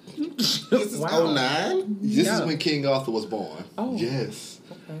 God. This is Wow. 09? This Yeah. is when King Arthur was born. Oh. Yes.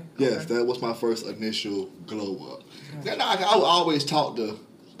 Okay. Yes, that was my first initial glow up. Then I would always go to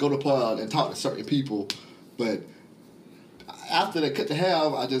pub and talk to certain people, but after they cut the hair,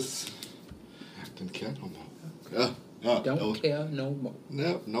 I just didn't care no more. Don't care no more.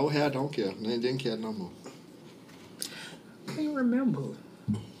 No hair, don't care. Didn't care no more. I can't remember.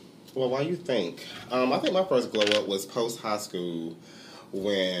 Well, why you think? I think my first glow up was post high school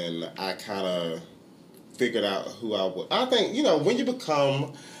when I kind of figured out who I was. I think, when you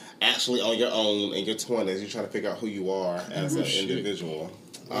become actually on your own in your 20s, you're trying to figure out who you are as an individual.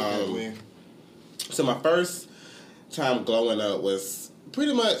 So my first time glowing up was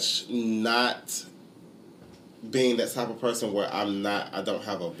pretty much not being that type of person where I don't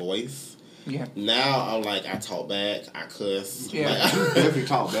have a voice. Yeah. Now I'm like, I talk back, I cuss. Yeah. Like, Definitely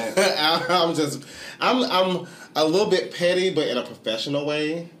talk back. I'm a little bit petty, but in a professional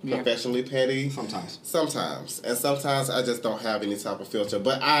way. Yeah. Professionally petty. Sometimes. And sometimes I just don't have any type of filter.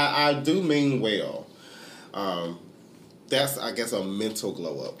 But I do mean well. That's, I guess, a mental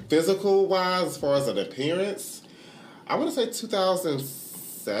glow up. Physical wise, as far as an appearance, I want to say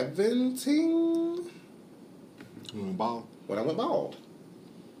 2017. You went bald? When I went bald.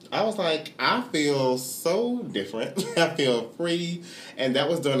 I was like, I feel so different. I feel free. And that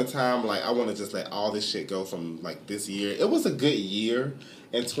was during the time, like, I want to just let all this shit go from, like, this year. It was a good year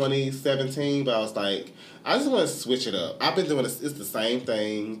in 2017, but I was like, I just want to switch it up. I've been doing this. It's the same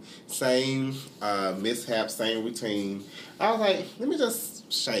thing, same mishap, same routine. I was like, let me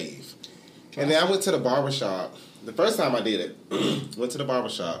just shave. And then I went to the barbershop. The first time I did it, went to the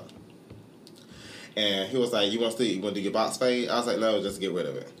barbershop. And he was like, you want to do your box fade? I was like, no, just get rid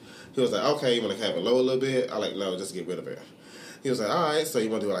of it. He was like, okay, you want to have it low a little bit? I was like, no, just get rid of it. He was like, all right, so you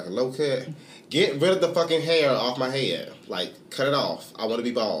want to do like a low cut? Get rid of the fucking hair off my head. Like, cut it off. I want to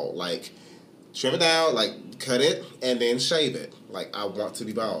be bald. Like, trim it down, like cut it, and then shave it. Like, I want to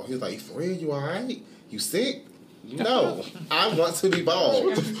be bald. He was like, for real, you all right? You sick? No, I want to be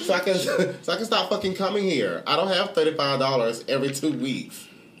bald so I can stop fucking coming here. I don't have $35 every 2 weeks.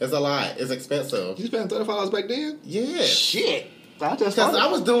 It's a lot. It's expensive. You spent $35 back then? Yeah. Shit. Because I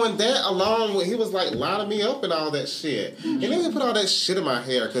was doing that along with, he was like lining me up and all that shit. And then he put all that shit in my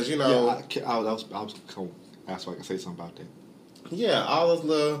hair because, you know. Yeah, I was going to ask if I can say something about that. Yeah, all this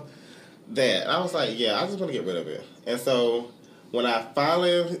little that. I was like, yeah, I just want to get rid of it. And so when I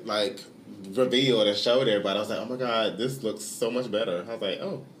finally like revealed and showed everybody, I was like, oh my God, this looks so much better. I was like,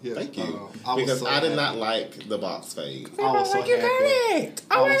 oh, thank you. Because I did not like the box fade. I was so happy.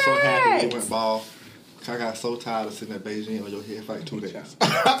 I was so happy you went bald. I got so tired of sitting at Beijing on your head for like 2 days.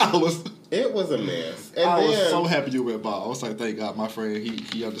 It was a mess. And I was so happy you went bald. I was like, thank God, my friend,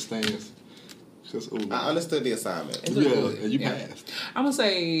 he understands. I understood the assignment. Yeah, and you passed. I'm going to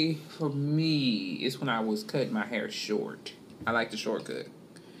say, for me, it's when I was cutting my hair short. I like the short cut.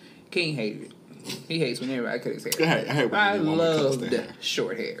 King hated it. He hates when everybody cut his hair. I loved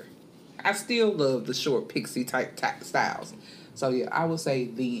short hair. I still love the short pixie type styles. So, yeah, I would say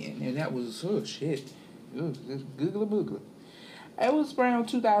then. And that was, oh, shit. It was googly boogly. It was around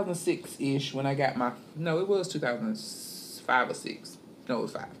 2006-ish when I got my... No, it was 2005 or 6. No, it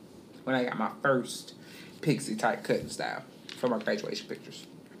was 5. When I got my first pixie type cutting style for my graduation pictures.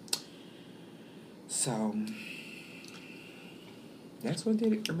 So, that's what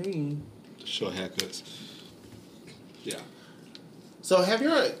did it for me. Short haircuts. Yeah. So have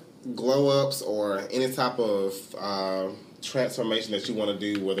your glow-ups or any type of transformation that you want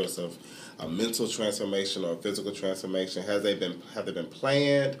to do, whether it's a mental transformation or a physical transformation, have they been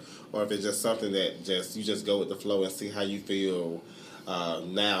planned, or if it's just something that you just go with the flow and see how you feel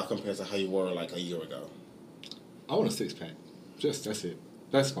now compared to how you were like a year ago? I want a 6-pack. That's it.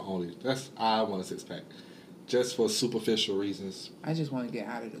 I want a 6-pack. Just for superficial reasons. I just want to get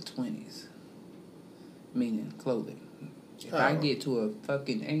out of the 20s. Meaning clothing. If I get to a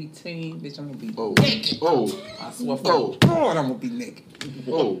fucking 18, bitch, I'm going to be naked. I swear for God, I'm going to be naked.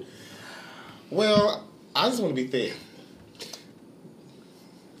 Well, I just want to be thick.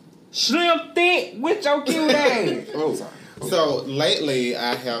 Slim thick with your cute ass. So, lately,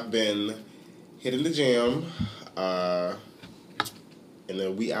 I have been hitting the gym in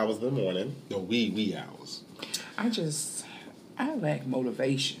the wee hours of the morning. The wee hours. I lack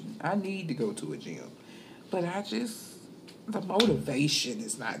motivation. I need to go to a gym. But the motivation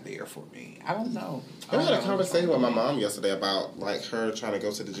is not there for me. I don't know. I had a conversation with my mom yesterday about like her trying to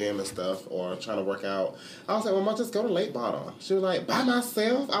go to the gym and stuff or trying to work out. I was like, well, Mom, just go to Lake Bottom. She was like, by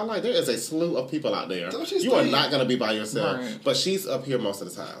myself? I was like, there is a slew of people out there. You are not going to be by yourself. Right. But she's up here most of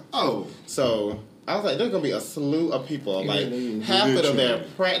the time. Oh. So I was like, there's going to be a slew of people. Like, half of them, they're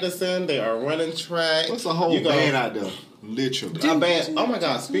practicing. They are running track. What's the whole band out there? Literally. A band. Oh, my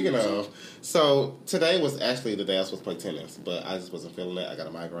God. Speaking of, so today was actually the day I was supposed to play tennis, but I just wasn't feeling it. I got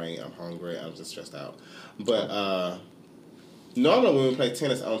a migraine. I'm hungry. I'm just stressed out. But normally when we play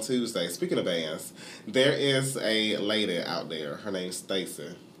tennis on Tuesday, speaking of bands, there is a lady out there. Her name's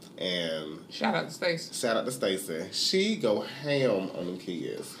Stacy. And shout out to Stacy. She go ham on them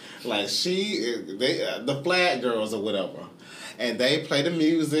kids. Like the flag girls or whatever. And they play the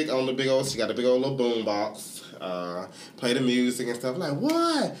music on the big old, she got a big old little boom box. Play the music and stuff. Like,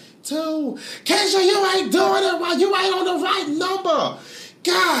 1, 2, Keisha, you ain't doing it right. You ain't on the right number.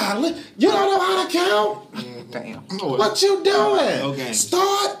 God, you don't know how to count? Damn. What you doing? Okay.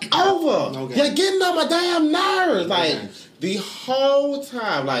 Start over. Okay. You're getting on my damn nerves. Like, the whole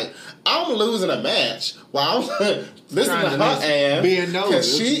time. Like, I'm losing a match while I'm listening to her ass.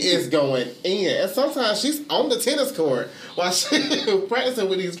 Because she is going in. And sometimes she's on the tennis court while she's practicing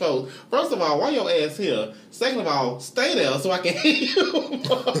with these folks. First of all, why your ass here? Second of all, stay there so I can hear you.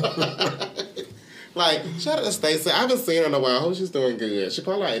 Like, shout out to Stacey. I haven't seen her in a while. I hope she's doing good. She's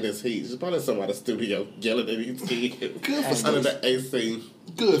probably in this heat. She's probably in somebody's studio yelling at these kids. Good for Stacey. Under the AC.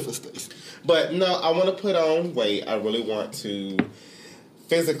 Good for Stacey. But no, I want to put on weight. I really want to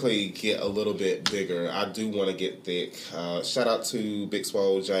physically get a little bit bigger. I do want to get thick. Shout out to Big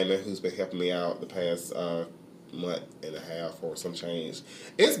Swole Jamie, who's been helping me out the past month and a half or some change.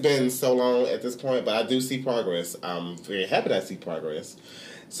 It's been so long at this point, but I do see progress. I'm very happy that I see progress.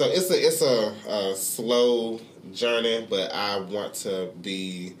 So it's a slow journey, but I want to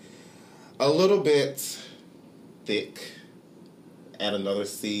be a little bit thick at another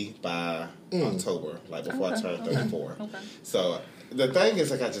C by October, like before I turn 34. Okay. So the thing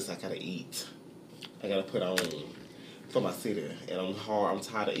is, like, I gotta eat. I gotta put on for my city, and I'm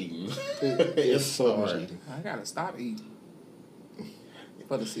tired of eating. It's so hard. I gotta stop eating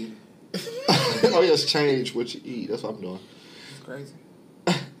for the city. Oh, just change what you eat. That's what I'm doing. It's crazy.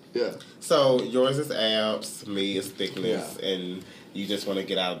 Yeah. So yours is abs, me is thickness, and you just want to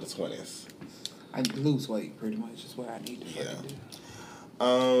get out of the 20s. I lose weight, pretty much, is what I need to fucking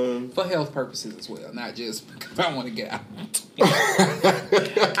do. For health purposes as well, not just because I want to get out.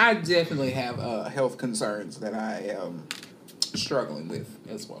 I definitely have health concerns that I am struggling with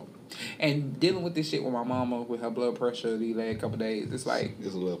as well. And dealing with this shit with my mama, with her blood pressure these last couple of days, it's like...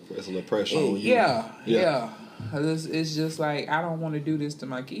 It's a little pressure on you. Yeah. It's just like, I don't want to do this to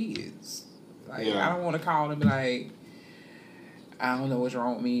my kids. Like, I don't want to call them and be like, I don't know what's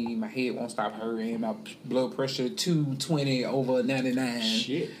wrong with me. My head won't stop hurting. My blood pressure 220 over 99.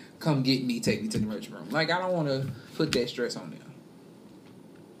 Shit. Come get me. Take me to the emergency room. Like, I don't want to put that stress on them.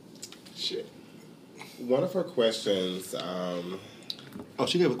 Shit. One of her questions...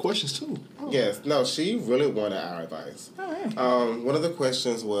 she gave her questions too. Oh. Yes. No, she really wanted our advice. All right. One of the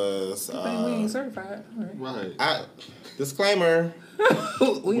questions was... we ain't certified. All right. Disclaimer.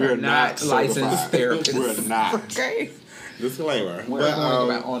 We're not licensed therapists. We're not. Okay. Disclaimer. We're going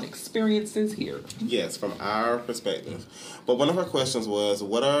about on experiences here. Yes, from our perspective. But one of her questions was,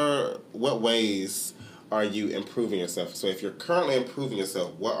 what ways are you improving yourself? So if you're currently improving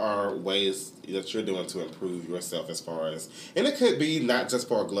yourself, what are ways that you're doing to improve yourself as far as, and it could be not just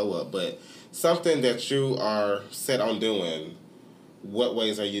for a glow up, but something that you are set on doing. What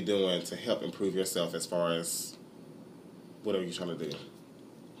ways are you doing to help improve yourself as far as whatever you're trying to do?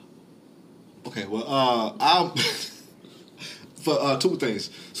 Okay, well, I'm for two things.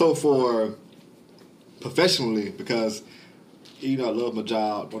 So for professionally, because I love my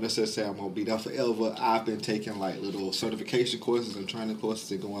job, don't necessarily say I'm gonna be there forever. I've been taking like little certification courses and training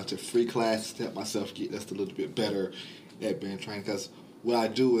courses and going to free classes to help myself get just a little bit better at being trained. Because what I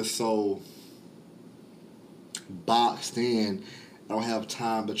do is so boxed in. I don't have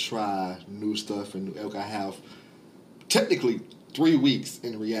time to try new stuff, and I have technically 3 weeks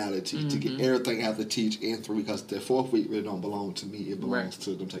in reality to get everything I have to teach in 3 weeks, because the 4th week really don't belong to me. It belongs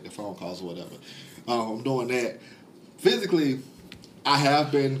to them taking phone calls or whatever. I'm doing that. Physically, I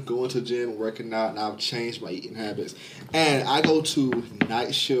have been going to the gym, working out, and I've changed my eating habits. And I go to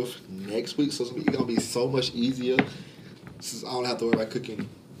night shift next week, so it's going to be so much easier since I don't have to worry about cooking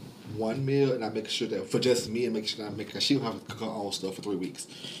one meal, and I make sure that for just me, and make sure that she don't have to cook her own stuff for 3 weeks.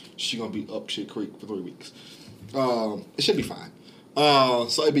 She's going to be up shit creek for 3 weeks. It should be fine.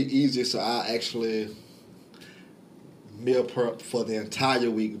 So it'd be easier, so I actually meal prep for the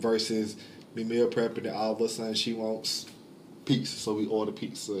entire week versus me meal prepping, and all of a sudden she wants pizza, so we order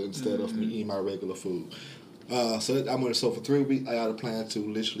pizza instead of me eating my regular food. So for 3 weeks, I got a plan to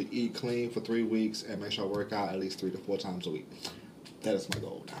literally eat clean for 3 weeks and make sure I work out at least 3 to 4 times a week. That is my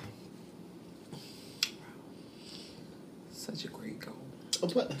goal now. Such a great goal.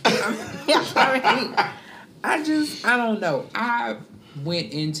 I don't know. I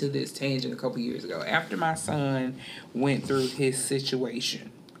went into this tangent a couple years ago after my son went through his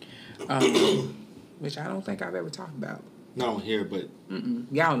situation, which I don't think I've ever talked about. Not on here, but...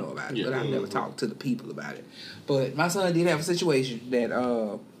 Y'all know about it, but I've never talked to the people about it. But my son did have a situation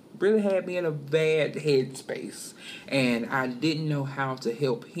that really had me in a bad headspace. And I didn't know how to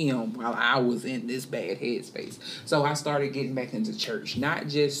help him while I was in this bad headspace. So I started getting back into church. Not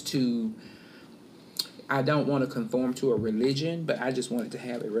just to... I don't want to conform to a religion, but I just wanted to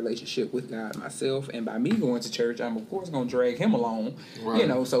have a relationship with God myself. And by me going to church, I'm of course going to drag him along,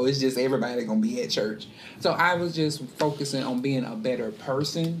 so it's just everybody going to be at church. So I was just focusing on being a better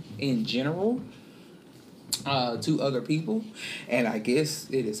person in general to other people. And I guess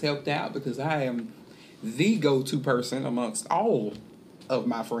it has helped out because I am the go-to person amongst all of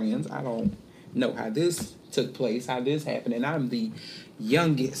my friends. I don't know how this took place, how this happened, and I'm the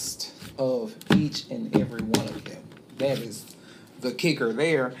youngest of each and every one of them. That is the kicker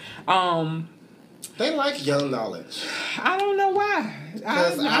there. They like young knowledge. I don't know why.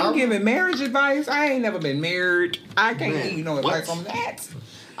 I'm giving marriage advice. I ain't never been married. I can't give you no advice on that.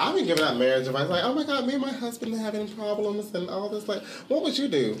 I've been giving out marriage advice, like, oh my God, me and my husband are having problems and all this. Like, what would you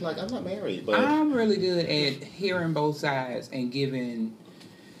do? Like, I'm not married, but I'm really good at hearing both sides and giving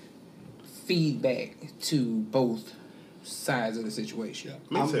feedback to both sides of the situation.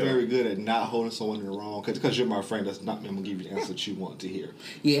 I'm very good at not holding someone in the wrong, because you're my friend. That's not me. I'm gonna give you the answer that you want to hear.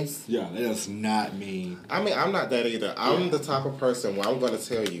 Yes. Yeah, that does not mean. I mean, I'm not that either. I'm the type of person where I'm going to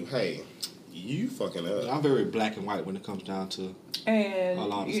tell you, hey, you fucking up. I'm very black and white when it comes down to and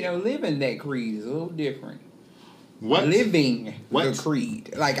living that creed is a little different. What? Living the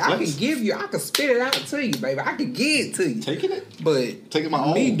creed. Like, I can give you, I can spit it out to you, baby. I can give it to you. Taking it? But taking my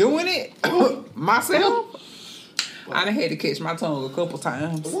own. Me doing it myself, I done had to catch my tongue a couple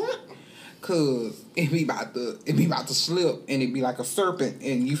times. What? Cause it be about to slip and it be like a serpent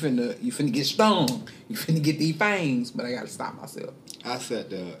and you finna get stung. You finna get these fangs, but I gotta stop myself. I sat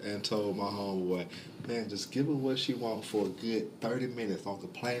there and told my homeboy, man, just give her what she wants for a good 30 minutes. Don't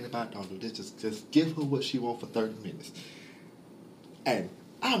complain about, don't do this. Just give her what she wants for 30 minutes. And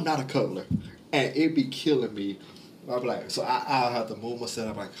I'm not a cuddler. And it be killing me. I'm like, so I'll have to move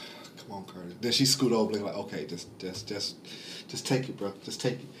myself. I'm like, come on, Curtis. Then she scoot over like, okay, just take it, bro. Just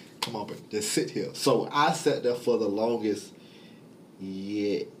take it. Come on, bro. Just sit here. So I sat there for the longest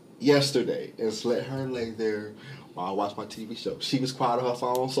yesterday and just let her lay there while I watched my TV show. She was quiet on her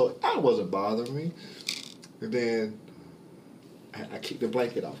phone, so I wasn't bothering me. And then I kicked the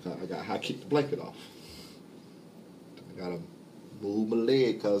blanket off. I kicked the blanket off. I gotta move my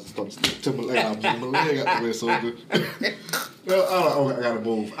leg because it's gonna stick to my leg. I move my leg out the way so good.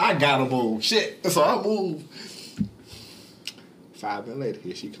 I gotta move. Shit. So I move. 5 minutes later,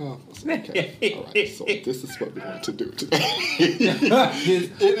 here she comes. Okay. All right. So this is what we're going to do today.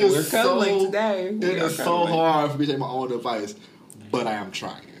 We're cuddling today. It is so hard for me to take my own advice, but I am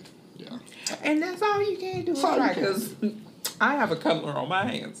trying. Yeah. And that's all you can do. Right? Because I have a cuddler on my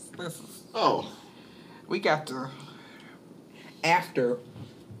hands. We got to after.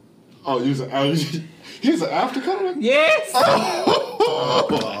 Oh, you're an after cuddler? Yes. Oh,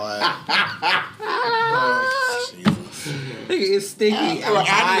 boy. It's sticky. I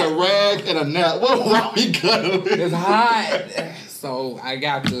need a rag and a nap. What are we cuddling? It's hot. So I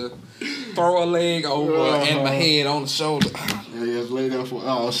got to throw a leg over and my head on the shoulder. Yeah, just lay there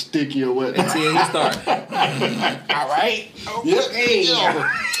for sticky or wet. Until he start. All right. Okay. Yeah.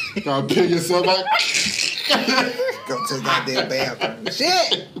 Gotta pick yourself up. Go to the goddamn bathroom.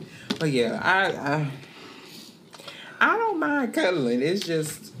 Shit. But yeah, I don't mind cuddling. It's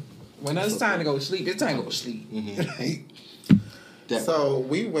just when it's time to go to sleep, it's time to go to sleep. Mm-hmm. So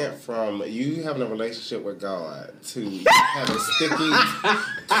we went from you having a relationship with God to having sticky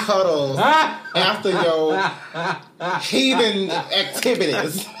cuddles after your heathen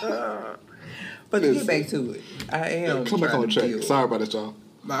activities. But to get back to it, I am Come back on trying to track. build Sorry about that, y'all.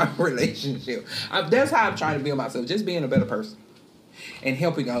 my relationship. That's how I'm trying to build myself. Just being a better person and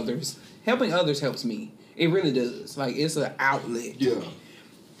helping others. Helping others helps me. It really does. Like it's an outlet. Yeah.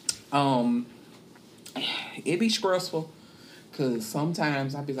 It be stressful. Cause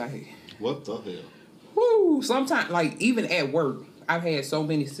sometimes I be like, what the hell? whoo. Sometimes, like even at work, I've had so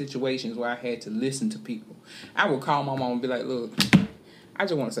many situations where I had to listen to people. I would call my mom and be like, "Look, I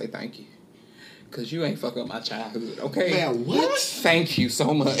just want to say thank you, cause you ain't fuck up my childhood, okay? Man, what? Thank you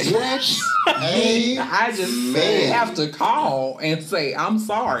so much." Hey, I just man. have to call and say I'm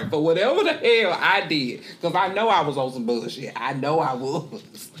sorry for whatever the hell I did, cause I know I was on some bullshit. I know I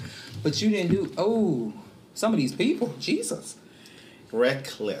was, but you didn't do. Oh, some of these people, Jesus.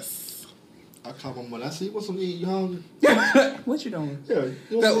 Reckless. I call my mother. I see what's some eat. You hungry? What you doing? Yeah.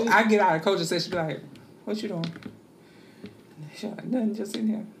 You So I get out of coaching session, be like, "What you doing?" She's like, "Nothing, just in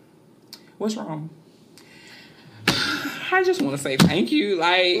here." "What's wrong?" I just want to say thank you.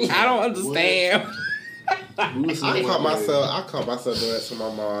 Like I don't understand. I caught myself doing that to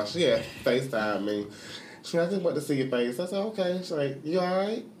my mom. She had FaceTime me. She I just want to see your face. I said, okay. She's like, you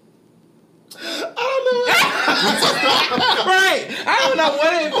alright? Right. I don't know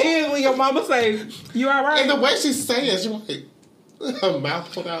what it is when your mama say, "You all right?" And the way she's saying it, she's like, her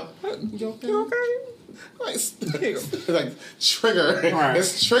mouth pulled out. You okay? Like trigger. Right.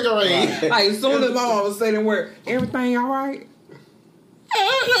 It's triggering. Like as soon as my mama was saying the word, "Everything all right?" Like,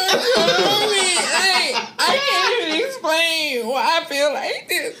 I can't even explain why I feel like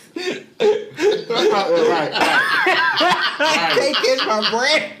this. right. I can't catch my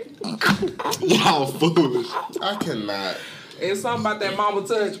breath. Y'all foolish. I cannot. It's something about that mama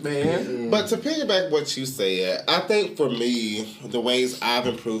touch, man. But to piggyback what you said, I think for me, the ways I've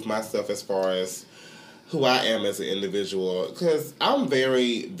improved myself as far as who I am as an individual, because I'm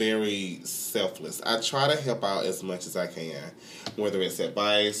very, very selfless. I try to help out as much as I can, whether it's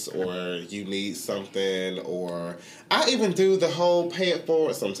advice or you need something, or I even do the whole pay it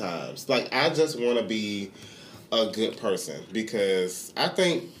forward sometimes. Like, I just want to be a good person, because I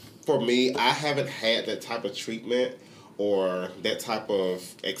think for me, I haven't had that type of treatment or that type of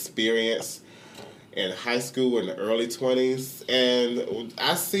experience in high school in the early 20s, and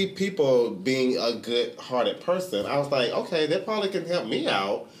I see people being a good-hearted person. I was like, okay, that probably can help me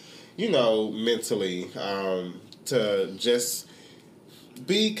out, mentally, to just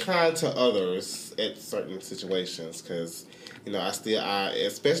be kind to others at certain situations, because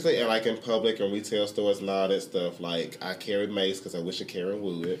especially in public and retail stores and all that stuff, like I carry mace because I wish I carried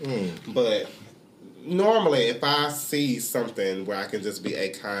wood, but normally, if I see something where I can just be a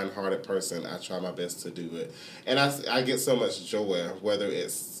kind-hearted person, I try my best to do it. And I get so much joy, whether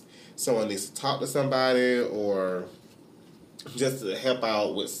it's someone needs to talk to somebody or just to help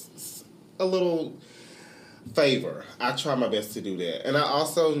out with a little favor. I try my best to do that. And I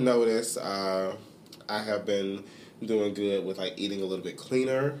also notice I have been doing good with like eating a little bit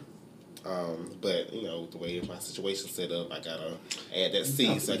cleaner. But you know, the way my situation's set up, I gotta add that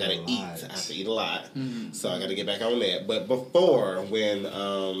C, so I gotta eat. I have to eat a lot, so I gotta get back on that. But before, when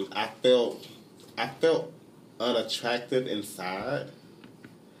I felt unattractive inside,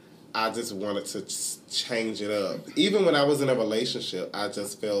 I just wanted to change it up. Even when I was in a relationship, I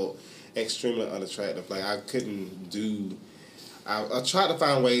just felt extremely unattractive. Like I couldn't do. I tried to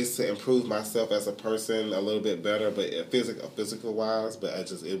find ways to improve myself as a person a little bit better, but physical wise, but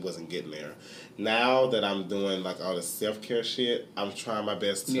it wasn't getting there. Now that I'm doing like all the self-care shit, I'm trying my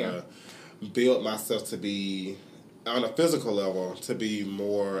best to build myself to be, on a physical level, to be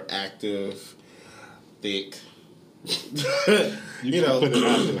more active, thick. you know,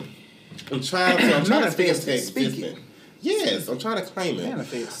 I'm trying to speak. Yes, I'm trying to claim it.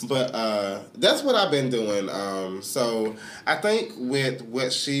 Manifest. But that's what I've been doing. So I think with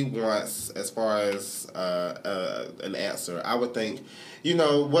what she wants as far as an answer, I would think, you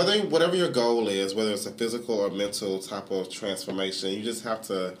know, whatever your goal is, whether it's a physical or mental type of transformation, you just have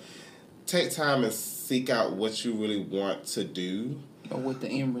to take time and seek out what you really want to do. Or what the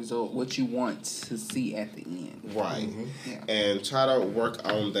end result, what you want to see at the end. Right. Mm-hmm. Yeah. And try to work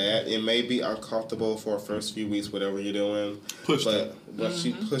on that. It may be uncomfortable for the first few weeks, whatever you're doing. But once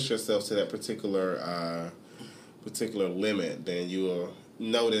you push yourself to that particular limit, then you will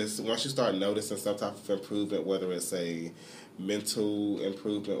notice, once you start noticing some type of improvement, whether it's a mental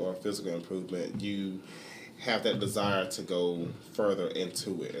improvement or a physical improvement, you have that desire to go further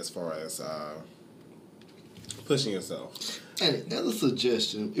into it as far as pushing yourself. And as a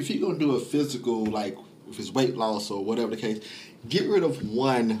suggestion, if you're going to do a physical, like if it's weight loss or whatever the case, get rid of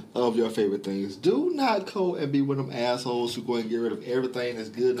one of your favorite things. Do not go and be one of them assholes who go and get rid of everything that's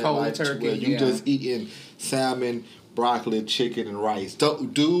good in life turkey, where you just eating salmon, broccoli, chicken, and rice.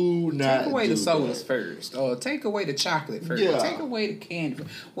 Do not take away the sodas first, or take away the chocolate first. Yeah. Take away the candy.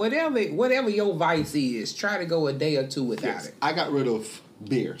 Whatever your vice is, try to go a day or two without it. I got rid of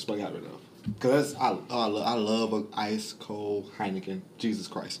beer. That's what I got rid of. Because I love an ice cold Heineken. Jesus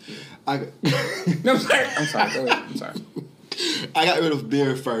Christ. I'm sorry. I'm sorry. Go ahead. I'm sorry. I got rid of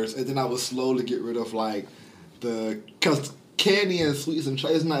beer first, and then I would slowly get rid of like because candy and sweets and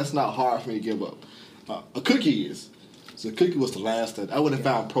it's not hard for me to give up. A cookie is. So a cookie was the last thing. I would have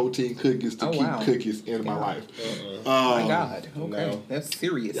found protein cookies to keep cookies in my life. My God. Okay. No. That's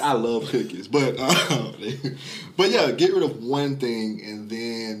serious. I love cookies. But yeah, get rid of one thing and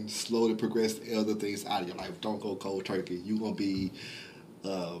then slowly progress the other things out of your life. Don't go cold turkey. You're going to be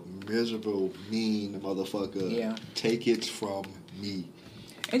a miserable, mean motherfucker. Yeah. Take it from me.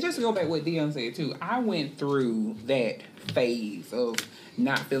 And just to go back what Dion said too, I went through that phase of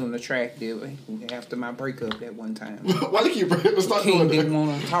not feeling attractive after my breakup that one time. Why do you keep start King doing didn't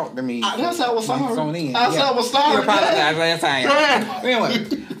want to talk to me. That's how I was sorry. That's how I was sorry. You apologize last time.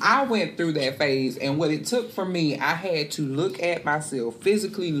 Anyway, I went through that phase, and what it took for me, I had to look at myself,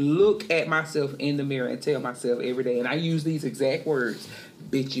 physically look at myself in the mirror and tell myself every day, and I use these exact words,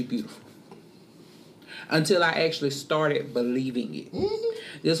 bitch, you beautiful. Until I actually started believing it.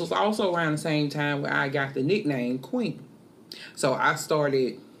 Mm-hmm. This was also around the same time where I got the nickname Queen. So I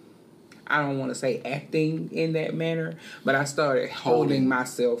started, I don't want to say acting in that manner, but I started holding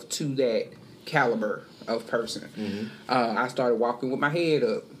myself to that caliber of person. Mm-hmm. I started walking with my head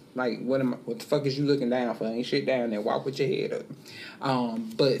up. Like, what the fuck is you looking down for? Ain't shit down there. Walk with your head up.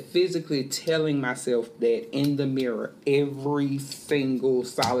 But physically telling myself that in the mirror every single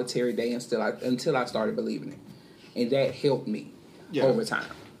solitary day until I started believing it. And that helped me over time.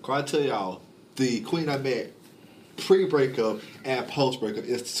 Can I tell y'all, the Queen I met pre-breakup and post-breakup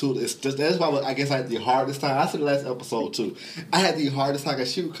that's why I guess I had the hardest time. I said the last episode too. I had the hardest time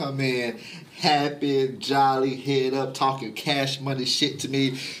because she would come in happy, jolly, head up, talking cash money shit to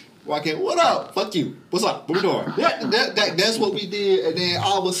me. Walking, what up? Fuck you. What's up? What we doing? That's what we did. And then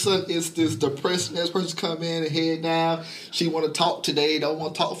all of a sudden, it's this depressed next person come in and head down. She want to talk today. Don't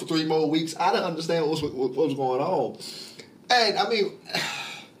want to talk for 3 more weeks. I didn't understand what was going on. And I mean,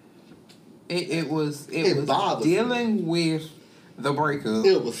 it was dealing with the breakup.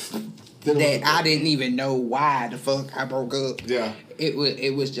 It was that I didn't even know why the fuck I broke up. Yeah.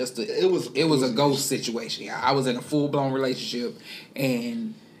 It was just it was a ghost situation. I was in a full blown relationship,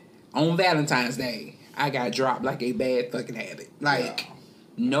 and on Valentine's Day I got dropped like a bad fucking habit.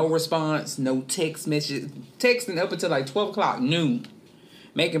 No response, no text message. Texting up until like 12 o'clock, noon.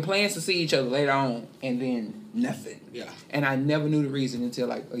 Making plans to see each other later on, and then nothing. Yeah. And I never knew the reason until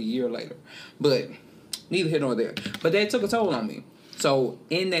like a year later. But neither here nor there. But that took a toll on me. So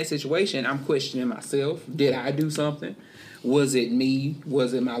in that situation, I'm questioning myself. Did I do something? Was it me?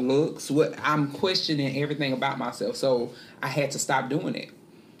 Was it my looks? I'm questioning everything about myself. So I had to stop doing it.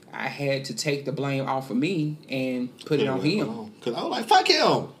 I had to take the blame off of me and put it on him. Because I was like, fuck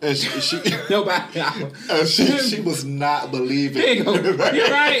him. And she Nobody. she was not believing. You're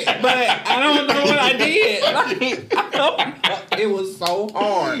right, but I don't know what I did. It was so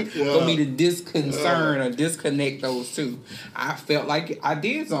hard for me to disconnect those two. I felt like I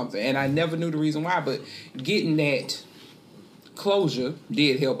did something, and I never knew the reason why. But getting that closure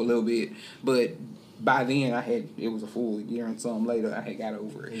did help a little bit. But by then, it was a full year and some later, I had got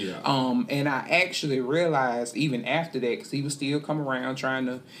over it. Yeah. And I actually realized even after that, because he would still come around trying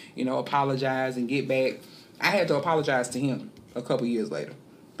to, apologize and get back. I had to apologize to him a couple years later.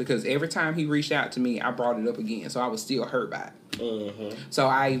 Because every time he reached out to me, I brought it up again. So I was still hurt by it. Mm-hmm. So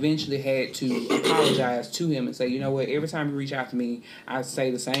I eventually had to apologize to him and say, you know what, every time you reach out to me, I say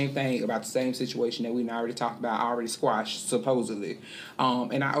the same thing about the same situation that we already talked about, already squashed, supposedly.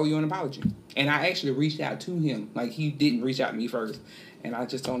 And I owe you an apology. And I actually reached out to him. Like, he didn't reach out to me first. And I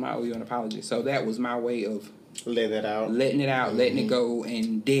just told him I owe you an apology. So that was my way of letting it out, mm-hmm. letting it go,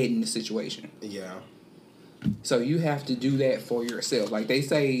 and deadening the situation. Yeah. So you have to do that for yourself. Like they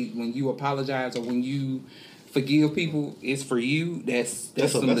say, when you apologize or when you forgive people, it's for you. That's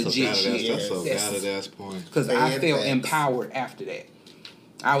some legit shit. That's a valid ass point. Because I felt empowered after that.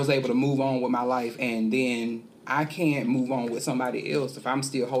 I was able to move on with my life, and then I can't move on with somebody else if I'm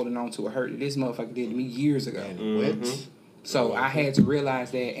still holding on to a hurt that this motherfucker did to me years ago. Mm-hmm. So I had to realize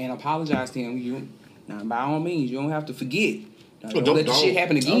that and apologize to him. Now, by all means, you don't have to forget. Don't let the shit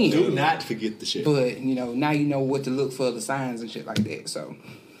happen again. Do not forget the shit. But, now you know what to look for, the signs and shit like that. So,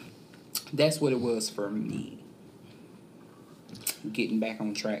 that's what it was for me. Getting back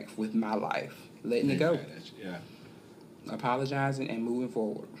on track with my life. Letting it go. Yeah. Apologizing and moving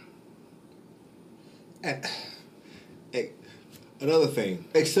forward. And, another thing.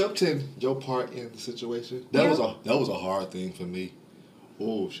 Accepting your part in the situation. That was a hard thing for me.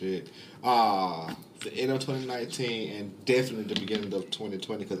 Oh, shit. The end of 2019 and definitely the beginning of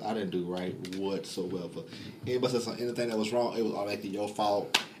 2020 because I didn't do right whatsoever. Anybody said anything that was wrong, it was automatically your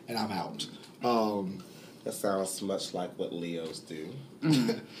fault, and I'm out. That sounds much like what Leos do.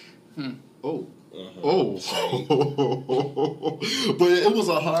 Oh. Oh. But it was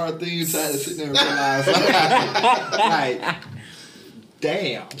a hard thing to have to sit there and realize. Like,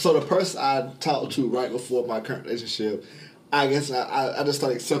 damn. So the person I talked to right before my current relationship, I guess I just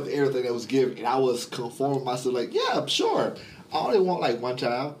started accepting everything that was given, and I was conforming myself like, yeah, sure. I only want like one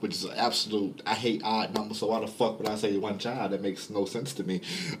child, which is an absolute, I hate odd numbers, so why the fuck would I say one child? That makes no sense to me.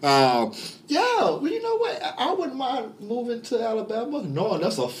 Yeah, well, you know what? I wouldn't mind moving to Alabama. No,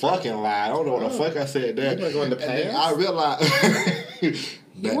 that's a fucking lie. I don't know what the fuck I said there. You want to go in the past? And then I realized...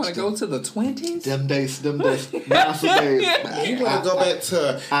 You want to go to the 20s? Them days. Master days. You want to go back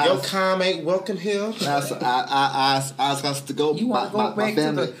to your calm ain't welcome here? I was to go. You want to go back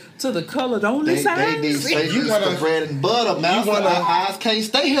to the colored only signs? They need you want the bread and butter, man. I can't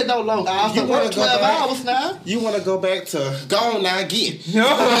stay here no longer. I have to work 12 hours now. You want to go back to go on now, get boy.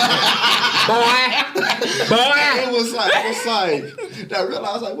 It was like I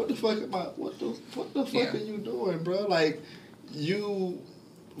realized like what the fuck are you doing, bro? Like you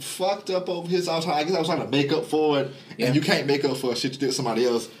fucked up over his. I guess I was trying to make up for it, and you can't make up for shit you did to somebody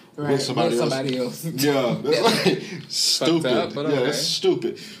else. Right, with somebody else. Yeah, that's like stupid. Up, but okay. That's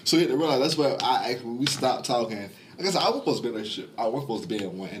stupid. So you had to realize that's where when we stopped talking. Like I said, I was supposed to be in a relationship. I was supposed to be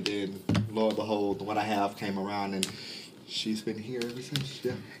in one, and then lo and behold, the one I have came around, and she's been here ever since.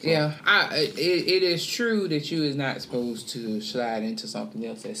 Yeah. So. Yeah, it is true that you is not supposed to slide into something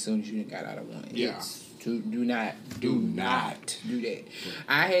else as soon as you got out of one. Yeah. Do not do that.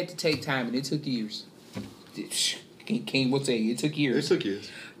 I had to take time, and it took years. King will tell you, it took years.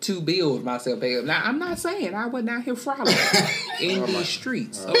 To build myself back up. Now, I'm not saying I wasn't out here frolicking in these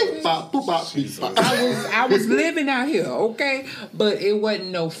streets. Okay? I was living out here, okay? But it wasn't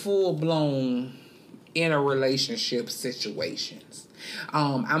no full-blown interrelationship situations.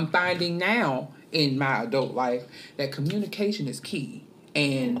 I'm finding now in my adult life that communication is key.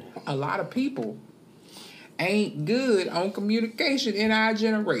 And a lot of people ain't good on communication in our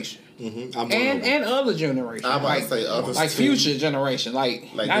generation. Mm-hmm. And other generations. I'm about to say others like too. Future generation.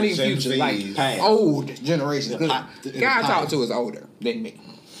 Like not even Gen future, Zs. like old generation. Because the guy I talk to is older than me.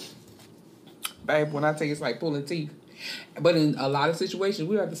 Babe, when I tell you it's like pulling teeth, But in a lot of situations,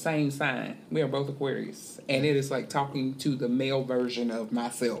 we are the same sign. We are both Aquarius. And it is like talking to the male version of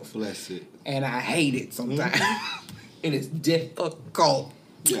myself. Bless it. And I hate it sometimes. It is difficult.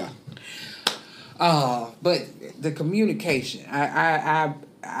 Yeah. But the communication,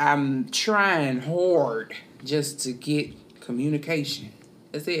 I'm trying hard just to get communication.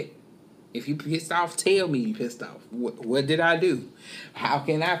 That's it. If you pissed off, tell me you pissed off. What did I do? How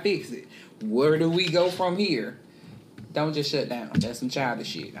can I fix it? Where do we go from here? Don't just shut down. That's some childish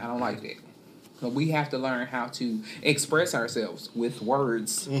shit. I don't like that. But we have to learn how to express ourselves with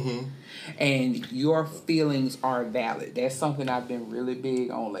words. Mm-hmm. And your feelings are valid. That's something I've been really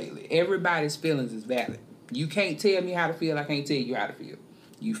big on lately. Everybody's feelings is valid. You can't tell me how to feel. I can't tell you how to feel.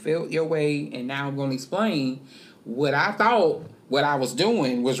 You felt your way, and now I'm going to explain what I thought what I was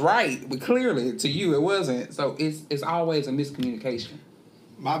doing was right, but clearly to you it wasn't. So it's always a miscommunication.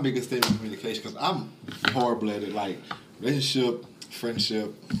 My biggest thing is communication, because I'm hard-blooded, like relationship,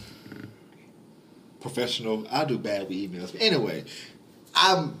 friendship, professional. I do bad with emails. But anyway,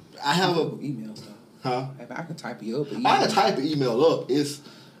 I have a email stuff. Huh? If I can type you up. I can type an email up. It's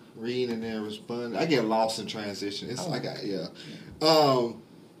reading and then responding. I get lost in transition. It's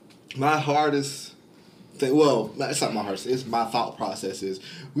my hardest thing. Well, it's not my hardest. It's my thought process. Is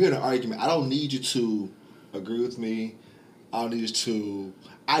we're in an argument. I don't need you to agree with me. I need you to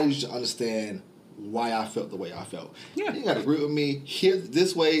understand why I felt the way I felt. Yeah. You got to agree with me here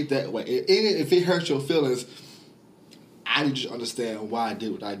this way, that way. And if it hurts your feelings, I need you to understand why I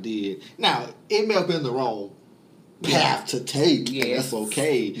did what I did. Now, it may have been the wrong path to take. Yes. And that's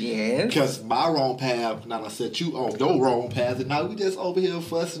okay. Yes. Because my wrong path, now I set you on your wrong path, and now we just over here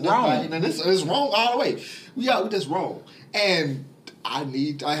fussing wrong. and fighting, and it's wrong all the way. We just wrong. And I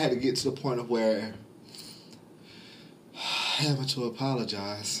had to get to the point of where having to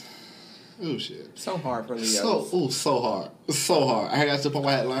apologize. Oh shit! So hard for Leos. So hard. So hard. I had got to the point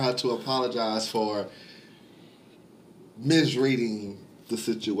where I had to learn how to apologize for misreading the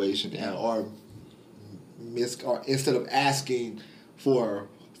situation, or instead of asking for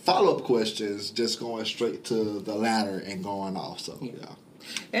follow-up questions, just going straight to the ladder and going off. So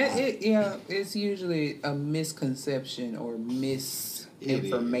And it's usually a misconception or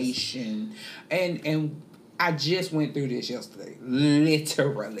misinformation. And I just went through this yesterday.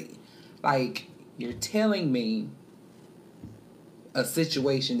 Literally. Like, you're telling me a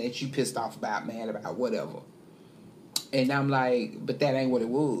situation that you pissed off about, mad about, whatever. And I'm like, but that ain't what it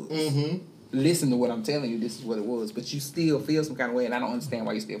was. Mm-hmm. Listen to what I'm telling you. This is what it was. But you still feel some kind of way, and I don't understand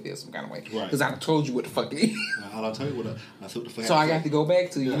why you still feel some kind of way. Right. Because I told you what the fuck it is. I'll tell you what the fuck. So I got to go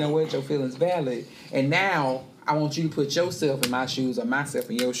back to, you know what, your feelings valid. And now I want you to put yourself in my shoes or myself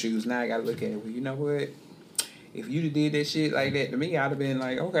in your shoes. Now I got to look at it. Well, you know what? If you'd have did that shit like that to me, I'd have been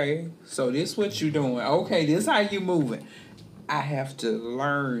like, okay, so this what you doing. Okay, this how you moving. I have to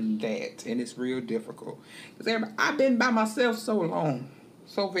learn that, and it's real difficult. Because I've been by myself so long,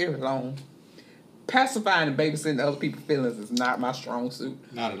 so very long. Pacifying and babysitting other people's feelings is not my strong suit.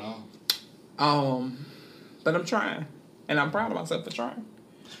 Not at all. But I'm trying, and I'm proud of myself for trying.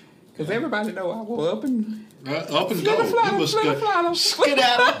 Because everybody know I will up and go. You was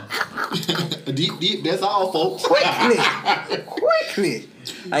skedaddle. Deep. That's all, folks. Quickly.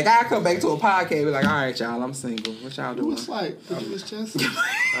 Like, I come back to a podcast and be like, all right, y'all, I'm single. What y'all doing? It was like, it was just...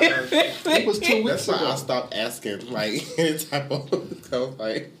 it was 2 weeks ago. That's why ago. I stopped asking, like, any type of stuff,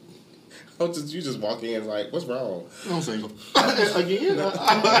 like... You just walk in like, what's wrong? I'm single. Again?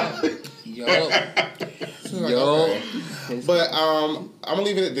 Yup. Okay. But I'm gonna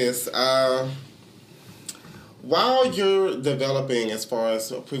leave it at this. While you're developing as far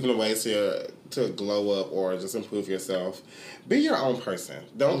as proving ways to glow up or just improve yourself, be your own person.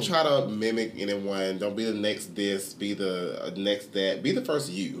 Don't try to mimic anyone. Don't be the next this, be the next that. Be the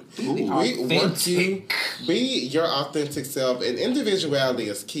first you. Be your authentic self, and individuality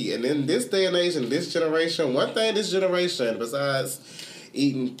is key. And in this day and age, in this generation, one thing this generation, besides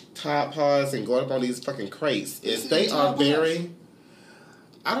eating Top Pods and going up on these fucking crates, is they are very...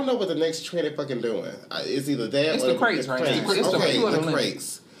 I don't know what the next trend is fucking doing. It's either that it's or the crates right now. The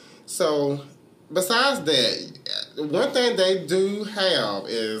crates. So, besides that, one thing they do have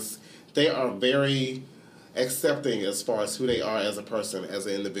is they are very accepting as far as who they are as a person, as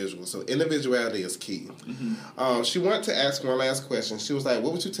an individual. So, individuality is key. Mm-hmm. She wanted to ask one last question. She was like,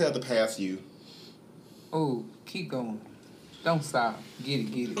 what would you tell the past you? Oh, keep going. Don't stop. Get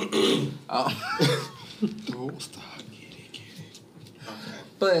it. Don't stop.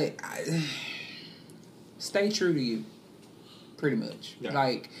 But stay true to you, pretty much. Yeah.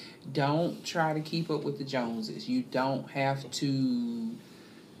 Like, don't try to keep up with the Joneses. You don't have to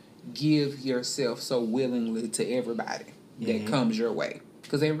give yourself so willingly to everybody that comes your way.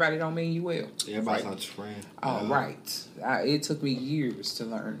 Because everybody don't mean you well. Everybody's not your friend. Oh, right. It took me years to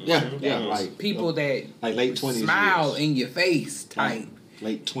learn. Yeah, like people that like late 20s smile years. in your face type.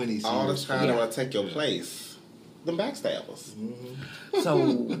 Late 20s. All the years. time they want to take your place. Them backstabbers.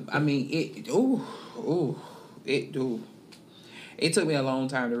 So I mean, it took me a long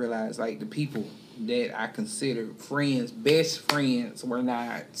time to realize like the people that I considered friends, best friends, were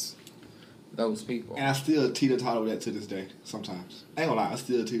not those people. And I still teeter-totter with that to this day, sometimes. I ain't gonna lie, I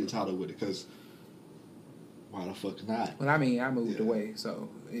still teeter-totter with it, because why the fuck not? Well, I mean, I moved away, so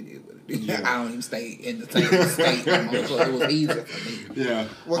Yeah. I don't even stay in the same state anymore, so it was easy for me. Yeah.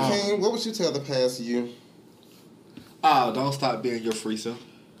 Well, King, what would you tell the past you? Don't stop being your free self.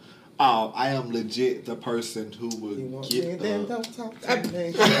 I am legit the person who would get Then don't talk to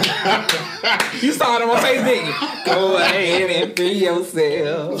me. You saw it on my face, didn't you? Go ahead and free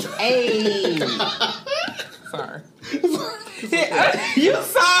yourself. Hey. Sorry. You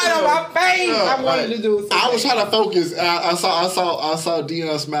saw it on my face. I wanted to do something. I was trying to focus. I saw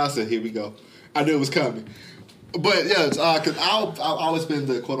Dion smile. Said, "Here we go." I knew it was coming. But yeah, because I've always been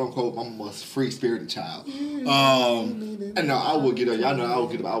the quote unquote I'm a free spirited child. And no, I would get up. Y'all know I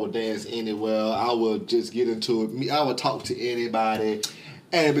would get up. I would dance anywhere. I would just get into it. I would talk to anybody.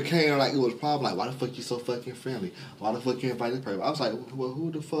 And it became like it was a problem. Like, why the fuck you so fucking friendly? Why the fuck you invite this person? I was like, well,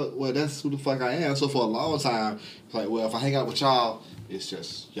 who the fuck? Well, that's who the fuck I am. So for a long time, it's like, well, if I hang out with y'all, it's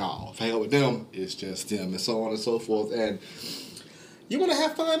just y'all. If I hang out with them, it's just them, and so on and so forth. And You want to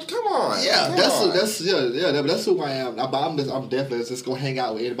have fun? Come on. yeah, Come that's on. that's who I am. I'm definitely just gonna hang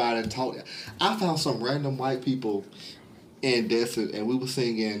out with anybody and talk. I found some random white people in Desert, and we were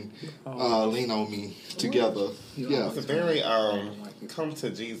singing "Lean on Me" together. Yeah, It's a very come to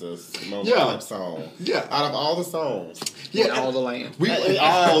Jesus moment Yeah. type song. Yeah. Out of all the songs. yeah, In all the land. We in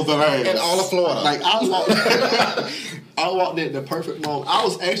all the lands. In all of Florida. Like I walked in the perfect moment. I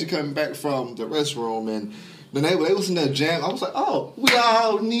was actually coming back from the restroom, and the neighbor, they was in that jam. I was like, oh, we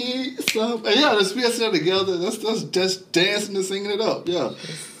all need some. And yeah, let's be sitting there together. Let's just dancing and singing it up. Yeah.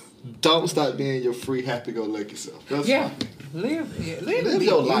 Don't stop being your free, happy-go-lucky self. That's Yeah. fine. Live your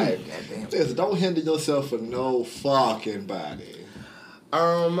you. life. Goddamn. Listen, don't hinder yourself for no fucking body.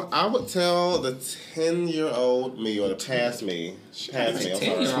 I would tell the 10-year-old me or the past me. Past me. I'm sorry.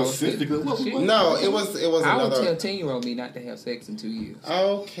 10-year-old. Specifically, what? No, it was I would another. tell 10-year-old me not to have sex in 2 years.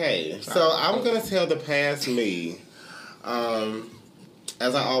 Okay, so I'm gonna tell the past me,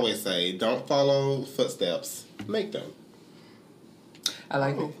 as I always say, don't follow footsteps, make them. I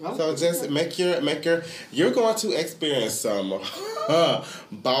like it. So just make your you're going to experience some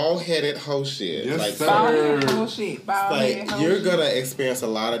bald-headed hoe shit. Yes, like sir. Bald-headed bullshit. Bald-headed like you're bullshit. gonna experience a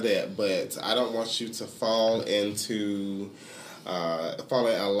lot of that, but I don't want you to fall into follow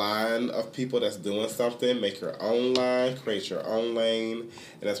a line of people that's doing something. Make your own line, create your own lane,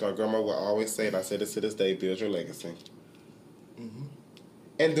 and as my grandma would always say, and I say this to this day: build your legacy,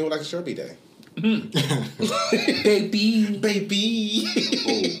 and do it like it's your B-day. Baby.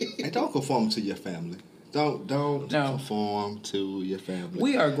 And don't conform to your family. Don't No. conform to your family.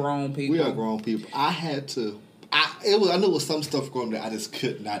 We are grown people. We are grown people. I had to. I knew it was some stuff growing up that I just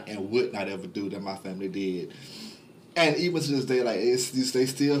could not and would not ever do that my family did. And even to this day, like they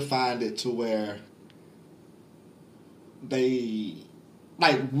still find it to where they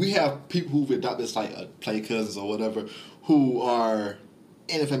we have people who've adopted play cousins or whatever who are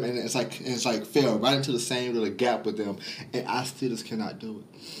in the family, and it's like fell right into the same little gap with them, and I still just cannot do it.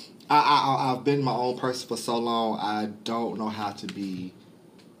 I've been my own person for so long. I don't know how to be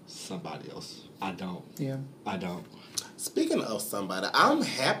somebody else. I don't. Yeah. I don't. Speaking of somebody, I'm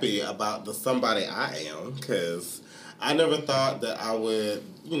happy about the somebody I am, because I never thought that I would,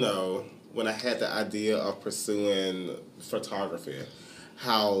 when I had the idea of pursuing photography,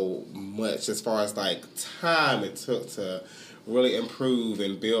 how much, as far as like time it took to really improve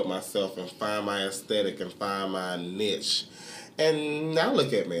and build myself and find my aesthetic and find my niche. And now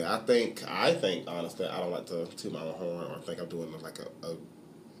look at me. I think honestly, I don't like to toot my own horn or think I'm doing like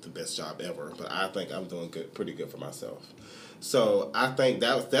the best job ever, but I think I'm doing pretty good for myself. So I think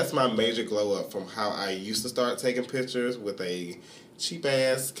that's my major glow up from how I used to start taking pictures with a cheap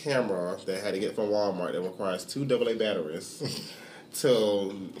ass camera that I had to get from Walmart that requires 2 AA batteries to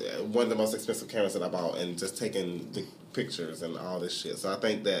one of the most expensive cameras that I bought, and just taking the pictures and all this shit. So I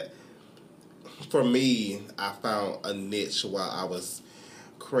think that for me, I found a niche while I was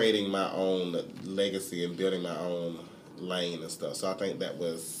creating my own legacy and building my own lane and stuff. So I think that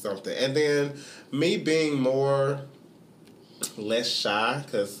was something. And then me being less shy,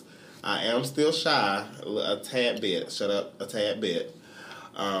 because I am still shy a tad bit. Shut up, a tad bit.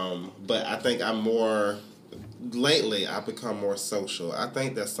 But I think lately I've become more social. I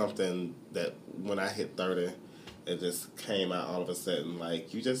think that's something that when I hit 30, it just came out all of a sudden.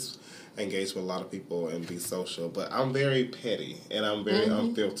 Like, you just engage with a lot of people and be social. But I'm very petty and I'm very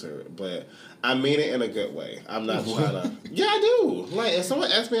unfiltered. But I mean it in a good way. I'm not trying to... Yeah, I do. Like, if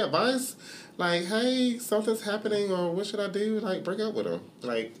someone asks me advice, like, hey, something's happening or what should I do? Like, break up with them.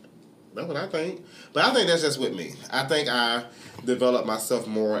 Like, that's what I think. But I think that's just with me. I think I developed myself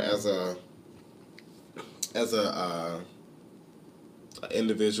more as a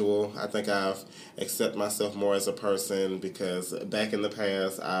individual. I think I've accepted myself more as a person because back in the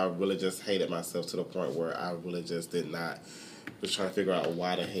past, I really just hated myself to the point where I really just was trying to figure out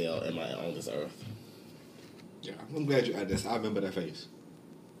why the hell am I on this earth. Yeah, I'm glad you had this. I remember that face.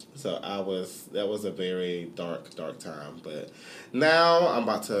 So that was a very dark time. But now I'm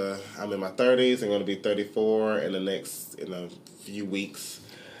in my 30s. I'm going to be 34 in a few weeks.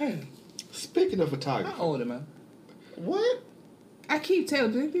 Hey. Speaking of photography. How old am I? What? I keep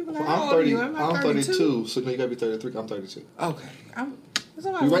telling people like, I'm 30. I'm 32, so now you gotta be 33. I'm 32. Okay. We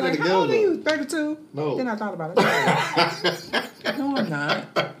right there together. How old are you? 32? No. Then I thought about it. No, I'm not.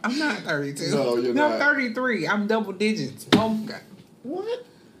 I'm not 32. No, you're not. I'm 33. I'm double digits. Oh my God. What?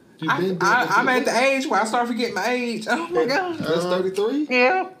 I'm at the age where I start forgetting my age. Oh my God. That's 33?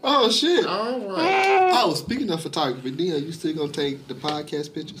 Yeah. Oh shit. All right. Oh, speaking of photography, Nia, you still gonna take the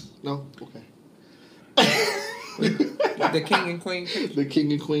podcast pictures? No? Okay. The King and Queen pictures. The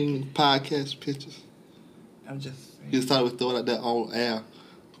King and Queen podcast pictures. I'm just saying. He started with throwing out that on air.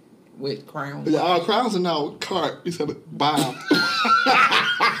 With crowns. Yeah, our crowns are now with cart. He said, "Bow."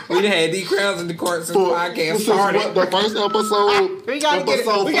 We done had these crowns in the court since the podcast started. The first episode. We gotta get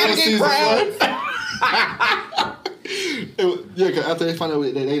crowns. Yeah, because after they found out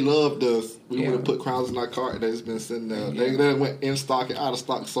that they loved us, we would have put crowns in our cart and it's been sitting there. Yeah. They went in stock and out of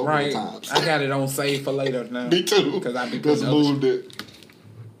stock so many times. I got it on save for later now. Me too. Because I be just moved it.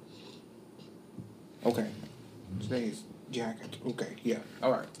 Okay. Today's jacket. Okay, yeah.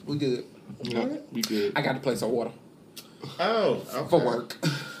 All right. We good. Yeah, we good. I got to play some water. Oh, okay. For work.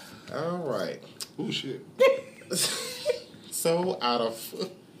 All right. Oh, shit. So I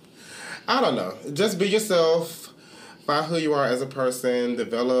don't know. Just be yourself. Find who you are as a person.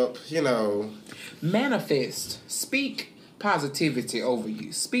 Develop, Manifest. Speak positivity over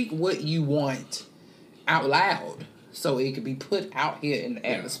you. Speak what you want out loud so it can be put out here in the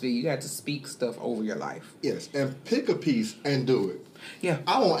atmosphere. You got to speak stuff over your life. Yes, and pick a piece and do it. Yeah.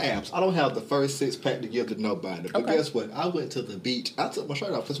 I want abs. I don't have the first six-pack to give to nobody. But guess what? I went to the beach. I took my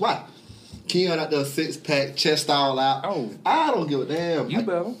shirt off. Because why? Keon out there, six-pack, chest all out. Oh. I don't give a damn. You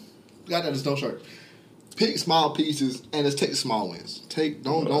better. Got that, just no shirt. Pick small pieces and just take the small wins.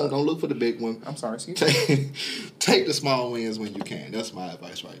 Don't look for the big one. I'm sorry, excuse me. Take the small wins when you can. That's my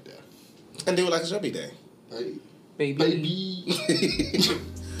advice right there. And do it like it's your B-Day. Hey. Baby.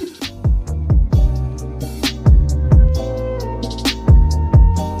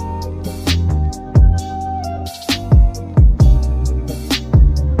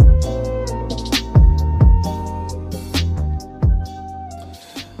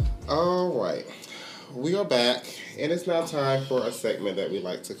 All right. We are back, and it's now time for a segment that we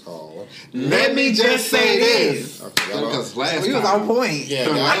like to call Let Me Just Say This. Okay, Because last We was time, on point. yeah,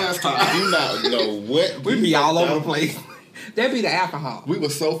 last time you not know what We be all over the place. That'd be the alcohol. we were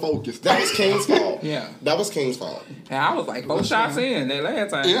so focused. That was King's fault. Yeah. That was King's fault. And I was like 4 shots in that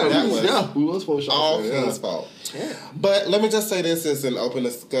last time. We was supposed to All King's fault. Yeah. But let me just say this is an open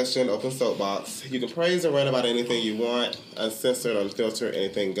discussion, open soapbox. You can praise or rant about anything you want. Uncensored, unfiltered,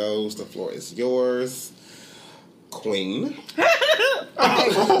 anything goes. The floor is yours. Queen.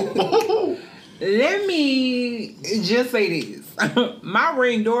 Let me just say this. My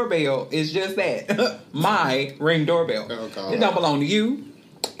Ring doorbell is just that. My Ring doorbell. Oh, God. It don't belong to you.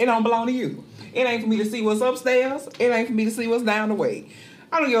 It don't belong to you. It ain't for me to see what's upstairs. It ain't for me to see what's down the way.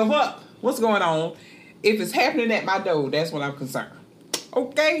 I don't give a fuck what's going on. If it's happening at my door, that's when I'm concerned.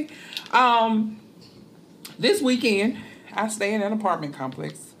 Okay? This weekend, I stay in an apartment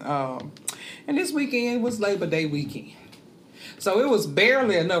complex. And this weekend was Labor Day weekend. So it was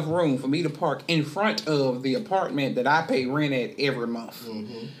barely enough room for me to park in front of the apartment that I pay rent at every month.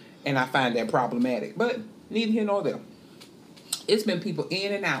 Mm-hmm. And I find that problematic. But neither here nor there. It's been people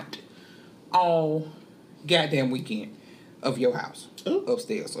in and out all goddamn weekend of your house.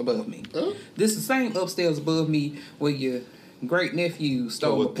 Upstairs above me. This is the same upstairs above me where your great nephew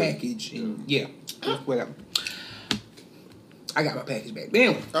stole a package. And whatever. I got my package back. But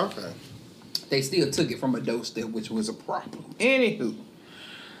anyway. Okay. They still took it from a doorstep, which was a problem. Anywho.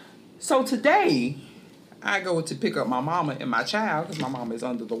 So today, I go to pick up my mama and my child because my mama is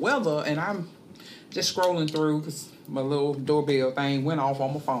under the weather, and I'm just scrolling through because my little doorbell thing went off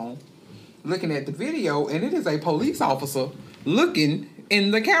on my phone, looking at the video, and it is a police officer looking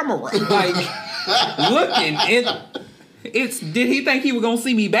in the camera, like looking. Did he think he was gonna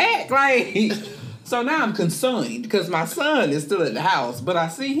see me back? Like, so now I'm concerned because my son is still at the house, but I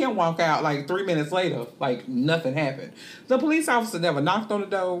see him walk out like 3 minutes later, like nothing happened. The police officer never knocked on the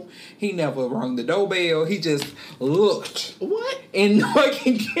door. He never rung the doorbell. He just looked in the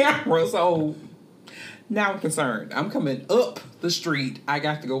fucking camera. So now I'm concerned. I'm coming up the street. I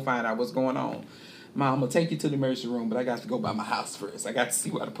got to go find out what's going on. Mom, I'm going to take you to the emergency room, but I got to go by my house first. I got to see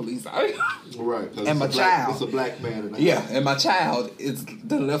why the police are. Right. And my child. It's a black man in the Yeah, house. and my child is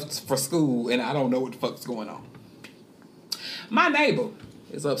done left for school, and I don't know what the fuck's going on. My neighbor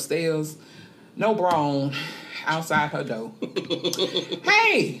is upstairs, no bra on, outside her door.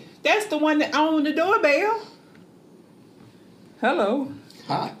 Hey, that's the one that owned the doorbell. Hello.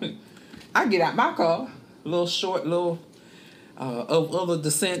 Hi. I get out my car, of other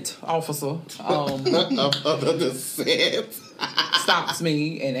descent officer Of the descent. stops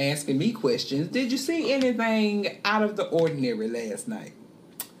me and asking me questions. Did you see anything out of the ordinary last night?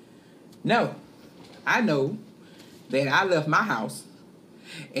 No. I know that I left my house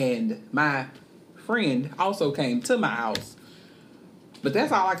and my friend also came to my house. But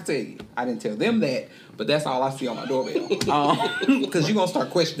that's all I can tell you. I didn't tell them that, but that's all I see on my doorbell. Because you're going to start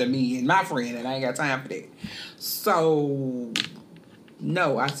questioning me and my friend, and I ain't got time for that. So,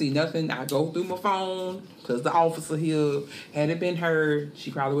 no, I see nothing. I go through my phone, because the officer here, had it been her, she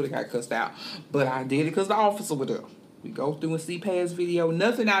probably would have got cussed out. But I did it because the officer was there. We go through and see past video.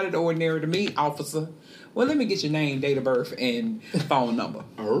 Nothing out of the ordinary to me, officer. Well, let me get your name, date of birth, and phone number.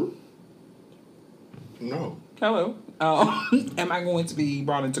 No. Hello. Am I going to be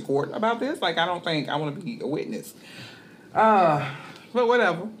brought into court about this? Like, I don't think I want to be a witness. But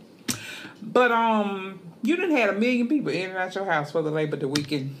whatever. But, you done had 1 million people in and out your house for the Labor Day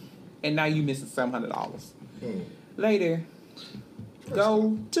weekend, and now you missing $700. Later,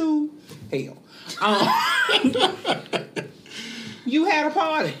 go to hell. You had a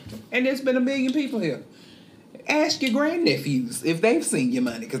party, and there's been 1 million people here. Ask your grandnephews if they've seen your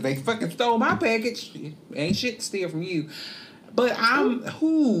money, because they fucking stole my package. Ain't shit to steal from you. But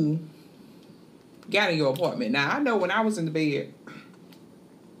who got in your apartment? Now, I know when I was in the bed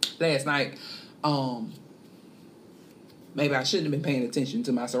last night, maybe I shouldn't have been paying attention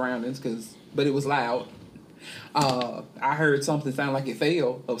to my surroundings, but it was loud. I heard something sound like it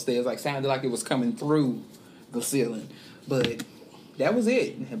fell upstairs, like sounded like it was coming through the ceiling. But that was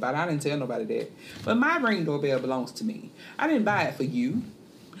it. But I didn't tell nobody that. But my Ring doorbell belongs to me. I didn't buy it for you.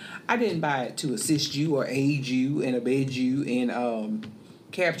 I didn't buy it to assist you or aid you and abet you in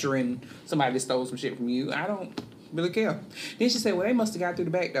capturing somebody that stole some shit from you. I don't really care. Then she said, well, they must have got through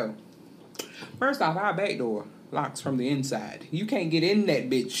the back door. First off, our back door locks from the inside. You can't get in that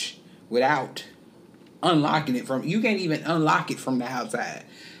bitch without unlocking it from... You can't even unlock it from the outside.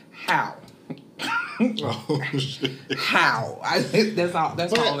 How? Oh, shit. How?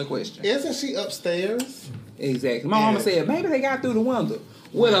 That's the only question. Isn't she upstairs? Exactly. My mama said, maybe they got through the window.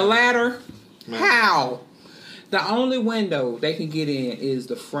 With a ladder? How? The only window they can get in is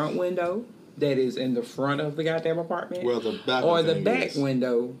the front window that is in the front of the goddamn apartment. Well, the back or the back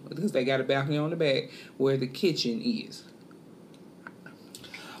window, because they got a balcony on the back, where the kitchen is.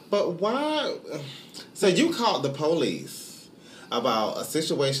 But why? So you called the police about a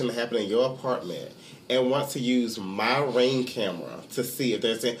situation that happened in your apartment and want to use my Ring camera to see if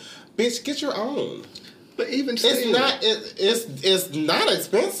there's any... Bitch, get your own. But even still, it's not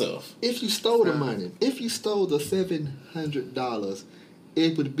expensive. if you stole the money, if you stole the $700,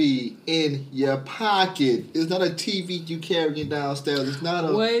 it would be in your pocket. It's not a TV you carrying downstairs. It's not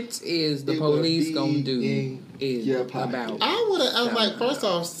a... What is the police going to do about... I would have... I'm like, first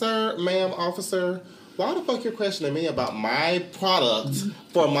off, sir, ma'am, officer... Why the fuck you're questioning me about my product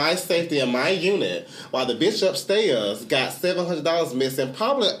for my safety in my unit while the bitch upstairs got $700 missing?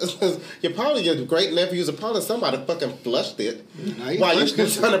 Probably your great nephews or probably somebody fucking flushed it. While you're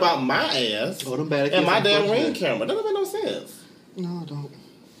concerned about my ass and my damn Ring camera. That doesn't make no sense. No, don't.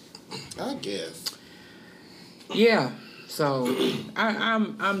 I guess. Yeah. So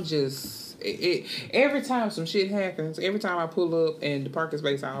I'm just... every time some shit happens, every time I pull up and the parking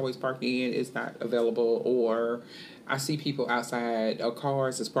space I always park in is not available, or I see people outside or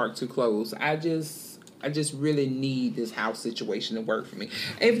cars that's parked too close, I just really need this house situation to work for me.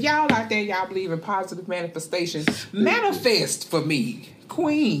 If y'all out there, y'all believe in positive manifestation, manifest for me.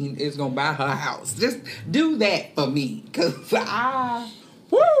 Queen is gonna buy her house. Just do that for me, cause I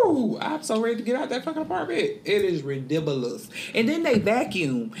Woo! I'm so ready to get out that fucking apartment. It is ridiculous. And then they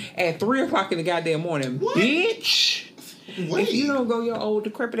vacuum at 3 o'clock in the goddamn morning. What? Bitch! Wait. If you don't go your old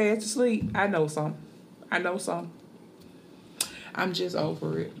decrepit ass to sleep, I know some. I'm just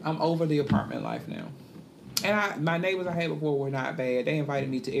over it. I'm over the apartment life now. And my neighbors I had before were not bad. They invited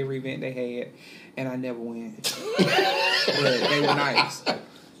me to every event they had, and I never went. But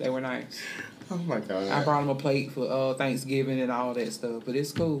they were nice. Oh my God. I brought them a plate for Thanksgiving and all that stuff, but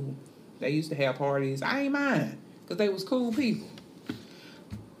it's cool. They used to have parties. I ain't mind, because they was cool people.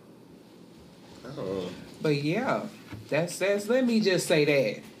 Oh. But yeah, that's let me just say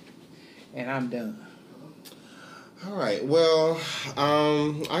that. And I'm done. All right. Well,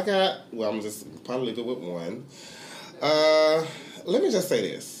 I'm just probably good with one. Let me just say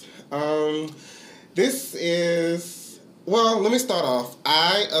this. This is, let me start off.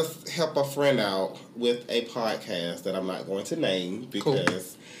 I help a friend out with a podcast that I'm not going to name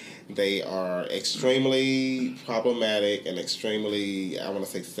because they are extremely problematic and extremely, I want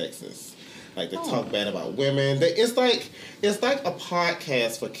to say, sexist. Like, they talk bad about women. It's like a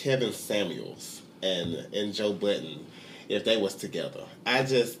podcast for Kevin Samuels and Joe Budden if they was together. I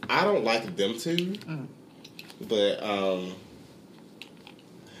don't like them two. But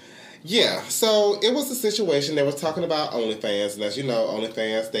yeah, so it was a situation. They were talking about OnlyFans, and as you know,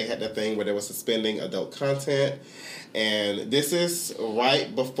 OnlyFans, they had that thing where they were suspending adult content, and this is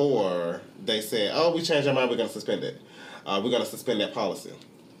right before they said, "Oh, we changed our mind. We're going to suspend it. We're going to suspend that policy."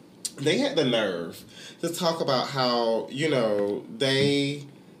 They had the nerve to talk about how they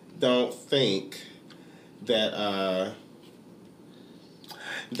don't think that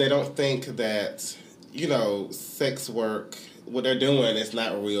sex work, what they're doing is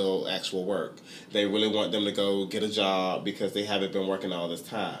not real actual work. They really want them to go get a job because they haven't been working all this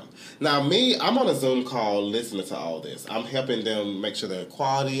time. Now me, I'm on a Zoom call listening to all this. I'm helping them make sure their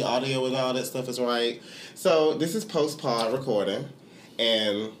quality, audio and all that stuff is right. So this is post-pod recording,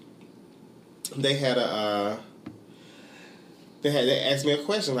 and they asked me a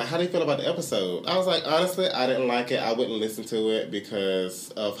question, like, how do you feel about the episode? I was like, honestly, I didn't like it. I wouldn't listen to it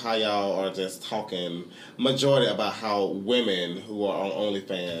because of how y'all are just talking majority about how women who are on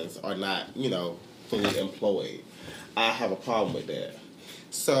OnlyFans are not, fully employed. I have a problem with that.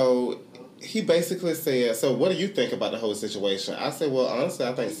 So he basically said, so what do you think about the whole situation? I said, well, honestly,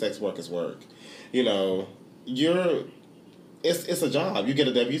 I think sex work is work. It's a job. You get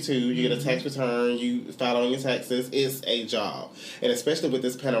a W-2, you get a tax return, you file on your taxes. It's a job. And especially with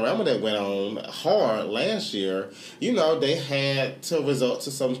this panorama that went on hard last year, they had to resort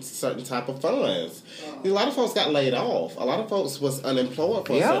to some certain type of funds. A lot of folks got laid off. A lot of folks was unemployed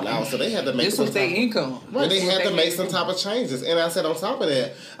for a certain hour, so they had to make this was their income. Right, they had to make some type of changes. And I said on top of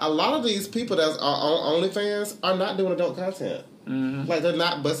that, a lot of these people that are on OnlyFans are not doing adult content. Mm-hmm. Like, they're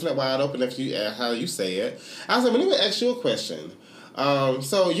not busting it wide open how you say it. I said, let me ask you a question.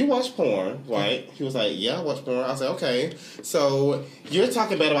 So you watch porn, right? He was like, yeah, I watch porn. I said, okay. So you're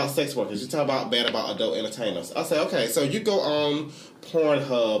talking bad about sex workers. You're talking bad about adult entertainers. I said, okay. So you go on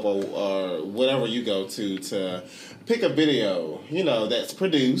Pornhub or whatever you go to pick a video, that's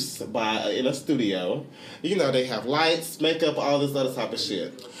produced in a studio. They have lights, makeup, all this other type of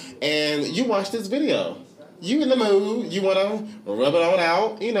shit. And you watch this video. You in the mood, you want to rub it on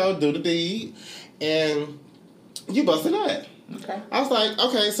out, do the deed, and you bust a nut. Okay. I was like,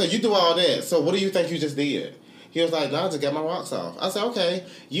 okay, so you do all that. So what do you think you just did? He was like, no, I just got my rocks off. I said, okay,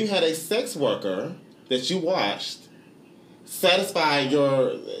 you had a sex worker that you watched satisfy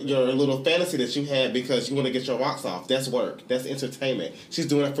your little fantasy that you had because you want to get your rocks off. That's work. That's entertainment. She's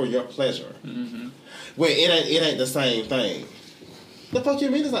doing it for your pleasure. Mm-hmm. Well, it ain't the same thing. The fuck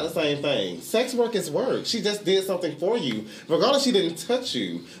you mean it's not the same thing? Sex work is work. She just did something for you. Regardless, she didn't touch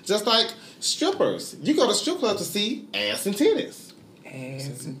you. Just like strippers. You go to strip club to see ass and titties.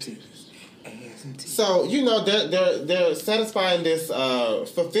 Ass and titties. Ass and titties. So, they're satisfying this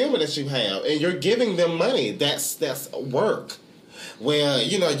fulfillment that you have, and you're giving them money. That's work. Well,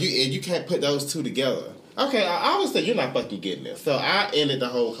 you can't put those two together. Okay, I always say you're not fucking getting it. So I ended the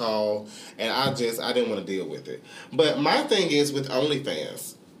whole call, and I didn't want to deal with it. But my thing is with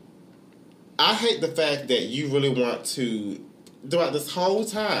OnlyFans, I hate the fact that you really want to, throughout this whole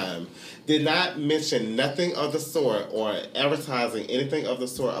time, did not mention nothing of the sort or advertising anything of the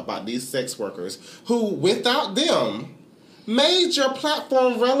sort about these sex workers who, without them, made your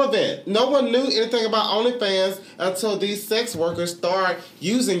platform relevant. No one knew anything about OnlyFans until these sex workers start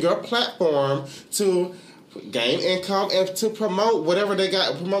using your platform to gain income and to promote whatever they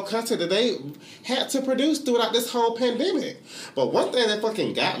got, promote content that they had to produce throughout this whole pandemic. But one thing that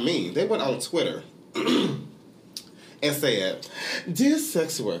fucking got me, they went on Twitter and said, "Dear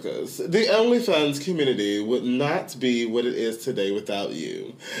sex workers, the OnlyFans community would not be what it is today without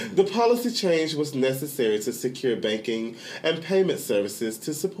you. The policy change was necessary to secure banking and payment services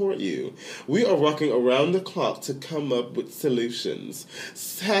to support you. We are working around the clock to come up with solutions.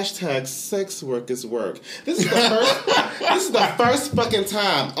 Hashtag sex workers work." This is the first fucking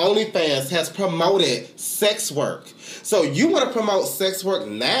time OnlyFans has promoted sex work. So you want to promote sex work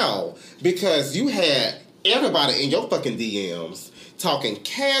now because you had everybody in your fucking DMs talking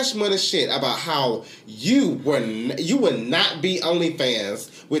cash money shit about how you would not be OnlyFans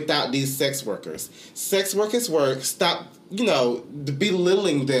without these sex workers. Sex workers work. Stop,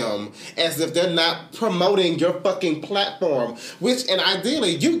 belittling them as if they're not promoting your fucking platform. And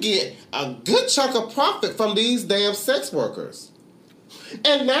ideally, you get a good chunk of profit from these damn sex workers.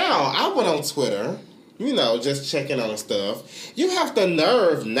 And now, I went on Twitter, just checking on stuff. You have the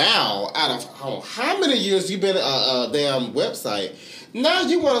nerve now, out of how many years you've been a damn website, now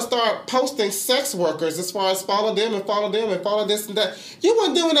you want to start posting sex workers as far as follow them and follow them and follow this and that. You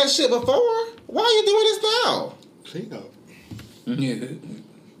weren't doing that shit before. Why are you doing this now? Clean up. Yeah.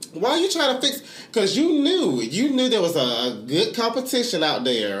 Why are you trying to fix? Because you knew there was a good competition out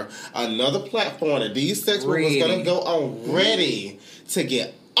there, another platform that these sex workers was going to go on ready to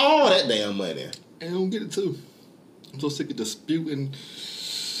get all that damn money. And I don't get it too. I'm so sick of disputing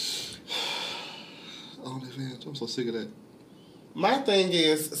OnlyFans. I'm so sick of that. My thing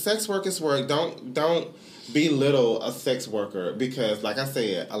is, sex workers work. Don't belittle a sex worker because, like I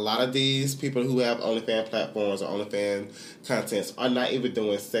said, a lot of these people who have OnlyFans platforms or OnlyFans contents are not even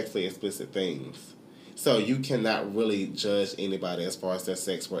doing sexually explicit things. So you cannot really judge anybody as far as their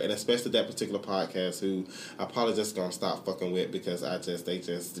sex work, and especially that particular podcast who I probably just gonna stop fucking with because they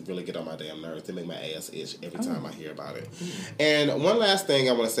just really get on my damn nerves. They make my ass itch every time I hear about it. And one last thing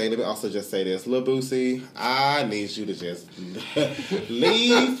I want to say. Let me also just say this, Lil Boosie, I need you to just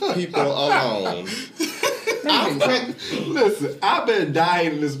leave people alone. Listen, I've been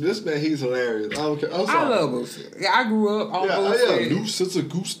dying in this man. He's hilarious. I don't care. I'm sorry. I love Boosie. Yeah, I grew up on Boosie. Yeah, loose sense of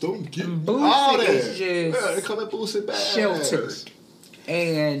goose don't get Boosie all that. is just they call that Boosie bad. sheltered.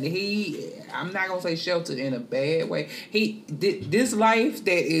 And I'm not going to say sheltered in a bad way. This life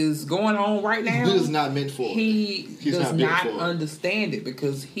that is going on right now, he is not meant for. He does not understand it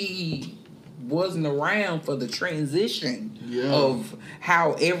because he wasn't around for the transition of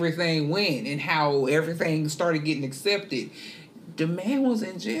how everything went and how everything started getting accepted. The man was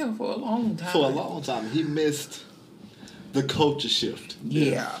in jail for a long time. For a long time. He missed the culture shift.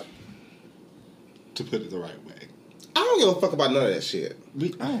 Yeah. To put it the right way. I don't give a fuck about none of that shit.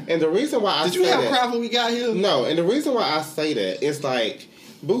 And the reason why I say that... Did you have crap when we got here? No, and the reason why I say that is like...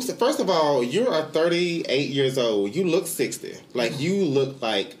 Boosie, first of all, you're 38 years old. You look 60. Like, you look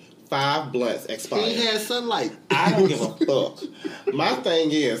like 5 blunts expired. He had sunlight. I don't give a fuck. My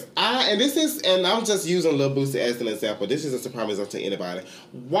thing is, and I'm just using Lil Boosie as an example. This isn't a promise to anybody.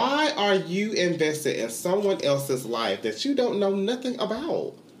 Why are you invested in someone else's life that you don't know nothing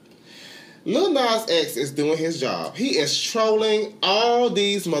about? Lil Nas X is doing his job. He is trolling all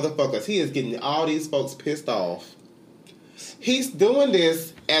these motherfuckers. He is getting all these folks pissed off. He's doing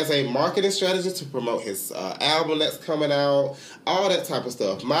this as a marketing strategy to promote his album that's coming out, all that type of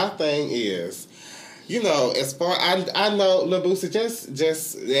stuff. My thing is, as far I know, Lil Boosie,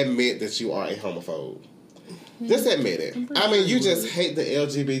 just admit that you are a homophobe. Just admit it. I mean, you just hate the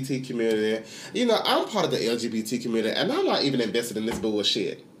LGBT community. I'm part of the LGBT community, and I'm not even invested in this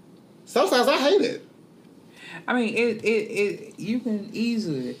bullshit. Sometimes I hate it. I mean, it you can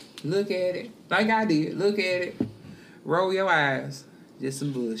easily look at it like I did. Look at it, roll your eyes, just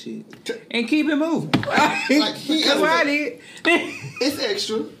some bullshit, and keep it moving. That's what I did. It's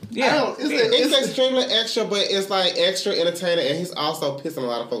extra. Yeah, it's extremely extra, but it's like extra entertaining, and he's also pissing a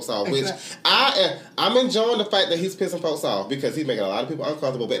lot of folks off. Which I'm enjoying the fact that he's pissing folks off because he's making a lot of people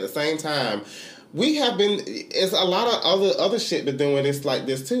uncomfortable. But at the same time, we have been. It's a lot of other shit been doing this like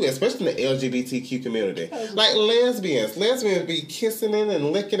this too, especially in the LGBTQ community. Like lesbians be kissing in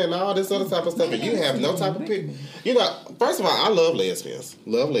and licking and all this other type of stuff, and you have no type of people. First of all, I love lesbians,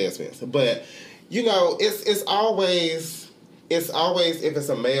 but it's always if it's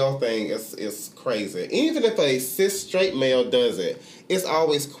a male thing, it's crazy. Even if a cis straight male does it, it's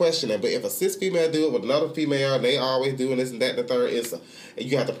always questioning. But if a cis female do it with another female, and they always doing this and that and the third,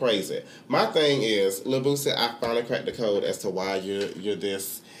 you have to praise it. My thing is, Lil Boosie, I finally cracked the code as to why you're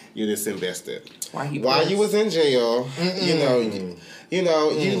this invested. Why you was in jail?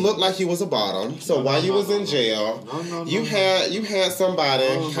 You looked like you was a bottom. So while you was in jail, you had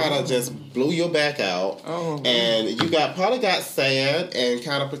somebody kind of just blew your back out, and you probably got sad and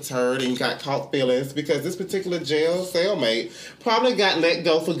kind of perturbed, and you got caught feelings because this particular jail cellmate probably got let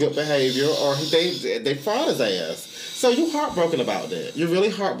go for good behavior or they fraud his ass. So you heartbroken about that. You're really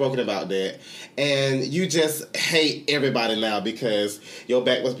heartbroken about that. And you just hate everybody now because your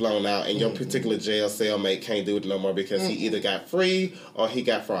back was blown out and your particular jail cellmate can't do it no more because he either got free or he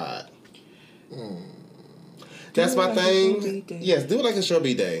got fried. That's my thing. Yes, do it like a sure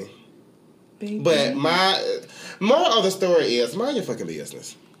be day. But my moral of the story is mind your fucking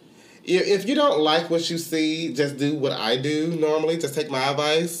business. If you don't like what you see, just do what I do normally. Just take my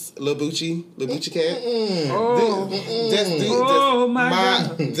advice, Lil Bucci cat.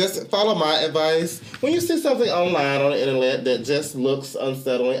 Just follow my advice. When you see something online on the internet that just looks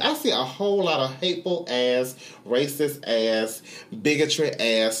unsettling, I see a whole lot of hateful ass, racist ass, bigotry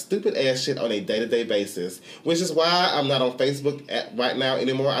ass, stupid ass shit on a day-to-day basis. Which is why I'm not on Facebook right now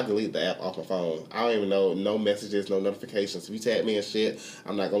anymore. I delete the app off my phone. I don't even know, no messages, no notifications. If you tag me and shit,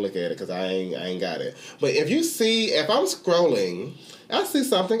 I'm not gonna look at it because I ain't got it. But if I'm scrolling, I see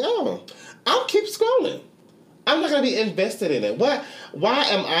something, I'll keep scrolling. I'm not going to be invested in it. Why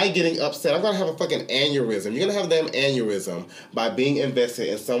am I getting upset? I'm going to have a fucking aneurysm. You're going to have a damn aneurysm by being invested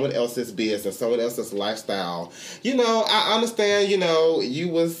in someone else's business, someone else's lifestyle. I understand, you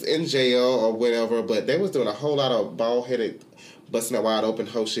was in jail or whatever, but they was doing a whole lot of bald-headed, busting a wide open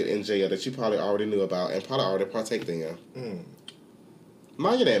hoe shit in jail that you probably already knew about and probably already partaked in.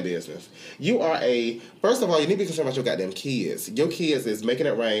 Mind your damn business. First of all, you need to be concerned about your goddamn kids. Your kids is making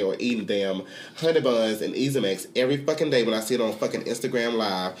it rain or eating damn honey buns and Easy Max every fucking day when I see it on fucking Instagram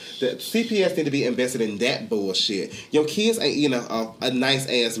Live. The CPS need to be invested in that bullshit. Your kids ain't eating a nice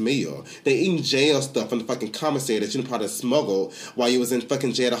ass meal. They eating jail stuff from the fucking commissary that you probably smuggled while you was in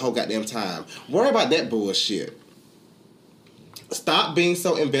fucking jail the whole goddamn time. Worry about that bullshit. Stop being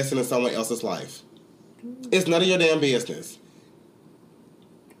so invested in someone else's life. It's none of your damn business.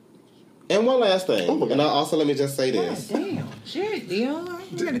 And one last thing, and also let me just say this. God damn, shit, Dion,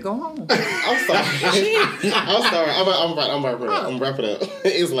 you gotta go home. I'm sorry. I'm wrapping up.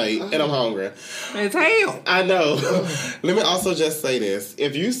 It's late and I'm hungry. It's hell. I know. Let me also just say this: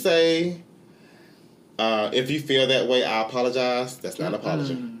 if you say, if you feel that way, I apologize. That's not an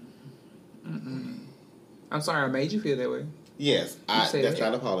apology. I'm sorry I made you feel that way. Yes, that's not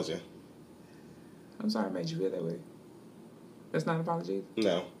an apology. I'm sorry I made you feel that way. That's not an apology?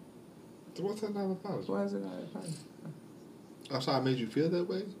 No. What's that not an apology? Why is it not an apology? I'm sorry I made you feel that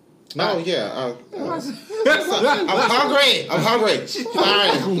way? Oh, yeah. I'm hungry. Sorry.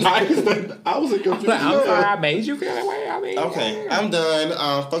 I was confused. I'm sorry I made you feel that way. Okay, I'm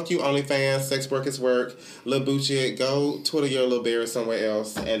done. Fuck you, OnlyFans. Sex work is work. Lil Bucci, go Twitter your little berry somewhere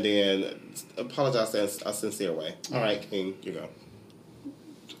else and then apologize in a sincere way. All right, King, you go.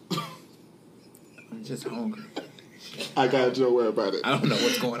 I'm just hungry. I got you, don't worry about it. I don't know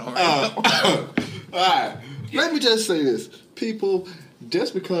what's going on right now. All right. Let me just say this. People,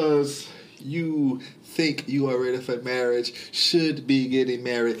 just because you think you are ready for marriage, should be getting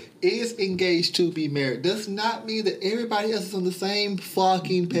married, is engaged to be married, does not mean that everybody else is on the same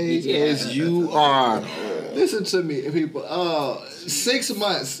fucking page as you are. Listen to me, people. 6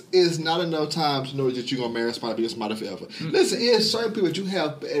 months is not enough time to know that you're going to marry somebody, be with somebody forever. Listen, there's certain people that you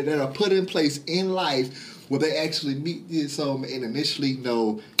have that are put in place in life where they actually meet someone and initially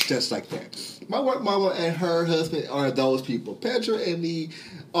know just like that. My work mama and her husband are those people. Petra and me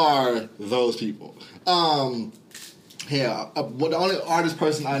are those people. The only artist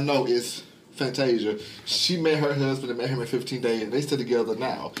person I know is Fantasia. She met her husband and met him in 15 days, and they still together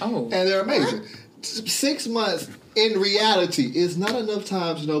now. Oh. And they're amazing. 6 months in reality is not enough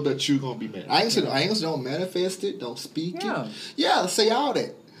time to know that you're gonna be married. I ain't saying don't manifest it, don't speak it. Yeah, say all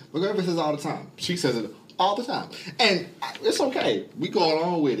that. My girlfriend says all the time. She says it all the time, and it's okay. We go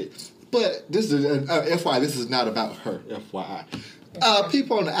along with it. But this is FYI. This is not about her. FYI.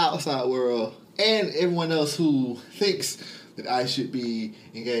 People on the outside world and everyone else who thinks that I should be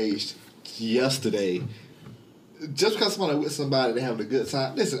engaged yesterday, just because I'm with somebody and having a good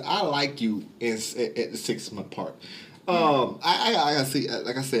time. Listen, I like you at the 6 month part. I see.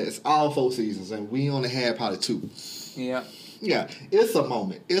 Like I said, it's all 4 seasons, and we only had probably 2. Yeah. Yeah, it's a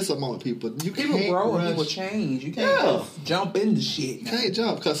moment. It's a moment, people. People grow and people change. You can't just jump into shit now. You can't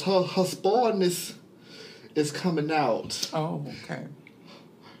jump because her spoiledness is coming out. Oh, okay.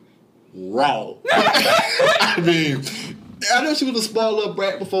 Raw. I mean, I know she was a spoiled little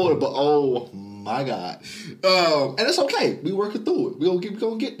brat before, but oh my God. And it's okay. We working through it. We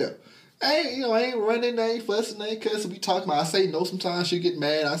gonna get there. I ain't running, I ain't fussing, I ain't cussing. We talking about, I say no sometimes, she get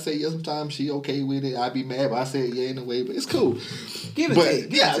mad. I say yes sometimes, she okay with it. I be mad, but I say yeah in a way, but it's cool. Give and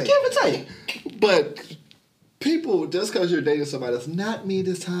take. Give and take. But people people, just because you're dating somebody does not mean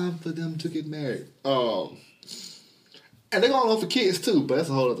it's time for them to get married. And they're going on for kids too, but that's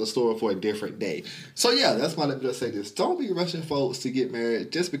a whole other story for a different day. So yeah, that's why let me just say this. Don't be rushing folks to get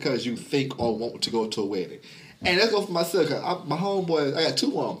married just because you think or want to go to a wedding. And let's go for myself, because my homeboys, I got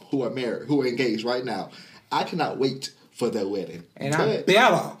 2 of them who are married, who are engaged right now. I cannot wait for their wedding. And I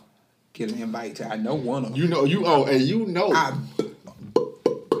better get an invite to, I know one of them.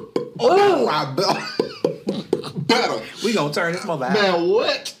 I better. We gonna turn this mother out. Man,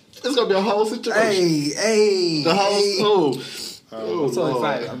 what? It's gonna be a whole situation. Hey. The whole I'm so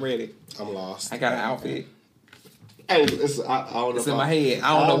excited. I'm ready. I'm lost. I got an outfit. Hey, I don't know. It's in my head.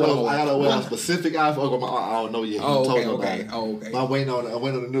 I don't know what. I gotta wear a specific outfit. I don't know yet. Okay. I'm waiting on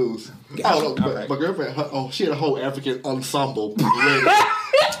the news. Gotcha. My girlfriend, she had a whole African ensemble ready.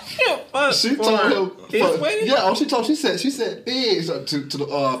 She told him. She said, big to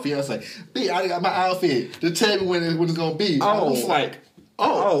the fiance. Big, I got my outfit to tell me when it's gonna be. I was like,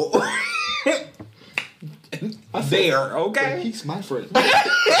 okay. He's my friend.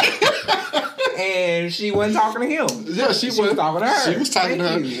 And she wasn't talking to him. Yeah, she was talking to her. She was talking to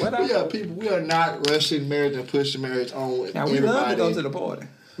her. Yeah, people, we are not rushing marriage and pushing marriage on. Now we love to go to the party.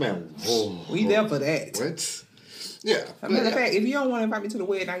 Man, we there for that. What? Yeah. Matter of fact, if you don't want to invite me to the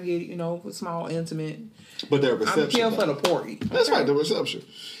wedding, I get a small, intimate. But the reception. I'm here for the party. That's right, the reception.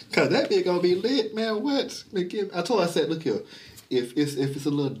 Cause that bitch gonna be lit, man. What? I told her, I said, look here, if it's a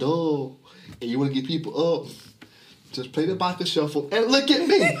little dull and you want to get people up, just play the vodka shuffle and look at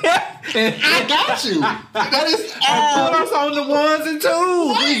me. I got you. That is all. Put us on the ones and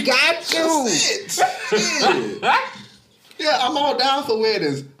twos. We got you. Shit. Yeah, I'm all down for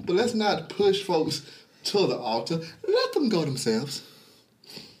weddings, but let's not push folks to the altar. Let them go themselves.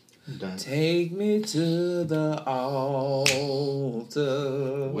 Take me to the altar.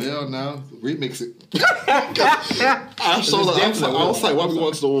 Well, now remix it. I was like, why are we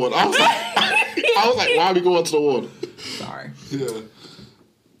going to the water? I was like, why are we going to the water? Sorry. Yeah.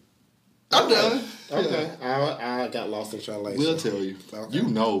 I'm done. Okay. I got lost in translation. We'll tell you. Okay. You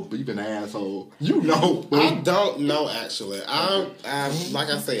know, but you've been an asshole. You know. I don't know, actually. I'm like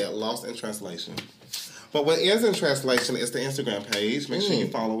I said, lost in translation. But what is in translation is the Instagram page. Make sure you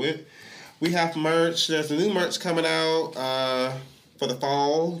follow it. We have merch. There's a new merch coming out for the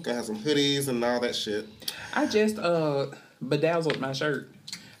fall. Gonna have some hoodies and all that shit. I just bedazzled my shirt.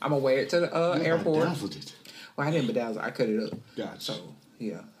 I'm gonna wear it to the airport. Bedazzled it. Well, I didn't bedazzle. I cut it up. Gotcha. So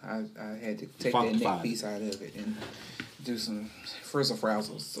yeah, I had to take that neck piece out of it and do some frizzle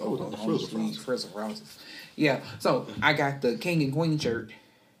frazzles. Frizzle frazzles. Yeah. So I got the King and Queen shirt.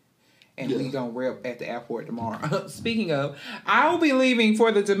 And we gonna rep at the airport tomorrow. Speaking of, I'll be leaving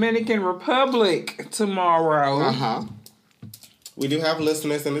for the Dominican Republic tomorrow. We do have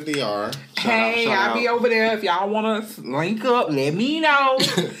listeners in the DR. I'll be over there. If y'all wanna link up, let me know.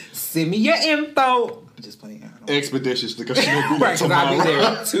 Send me your info. Just playing. Expeditious because she'll be there tomorrow. Because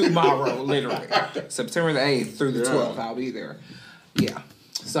I'll be there tomorrow, literally. September the 8th through the 12th, I'll be there. Yeah.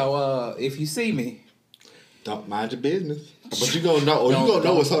 So if you see me, don't mind your business. But you gonna know. You gonna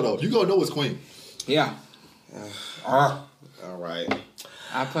know it's her though. You gonna know it's Queen. Yeah. All right.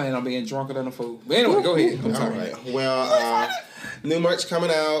 I plan on being drunker than a fool. But anyway, go ahead. I'm sorry. All right. Well, new merch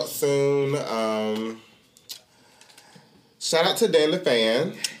coming out soon. Shout out to Dan the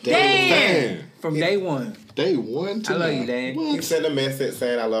Fan. Dan! From day one. Day one to I love you, Dan. He sent a message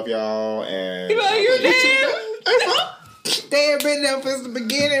saying I love y'all and he love you, Dan. Dan been there since the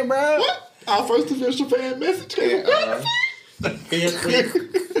beginning, bro. What? Our first official fan message.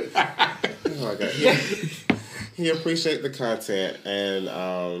 He appreciate the content,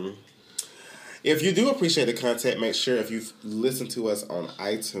 and if you do appreciate the content, make sure if you listen to us on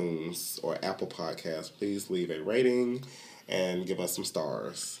iTunes or Apple Podcasts, please leave a rating and give us some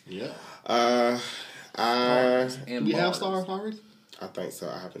stars. Yeah. We have stars already? I think so.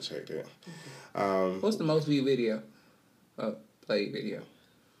 I haven't checked it. What's the most viewed video? Played video.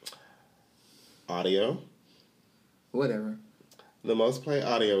 Audio. Whatever. The most played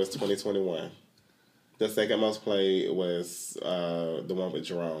audio is 2021. The second most played was the one with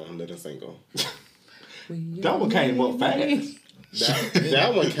Jerome, Little Single. That one came up fast.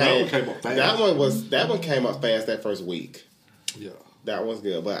 That one came up fast. That one came up fast that first week. Yeah. That was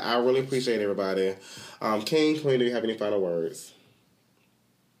good. But I really appreciate everybody. King, Queen, do you have any final words?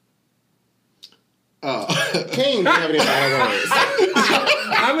 King, do you have any final words?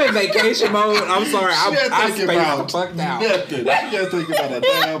 I'm in vacation mode. I'm sorry. I spaced the fuck out. Nothing. You can't think about a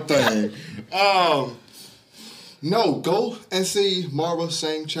damn thing. No, go and see Marvel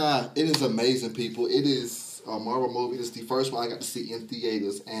Shang-Chi. It is amazing, people. It is a Marvel movie. It's the first one I got to see in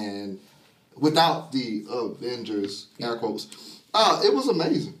theaters, and without the Avengers, air quotes. It was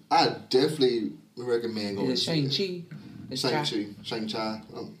amazing. I definitely recommend going to see it. Shang-Chi.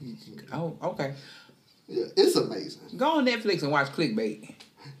 Oh, okay. Yeah, it's amazing. Go on Netflix and watch Clickbait.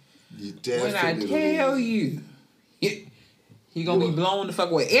 You When I definitely tell you, he gonna be blown the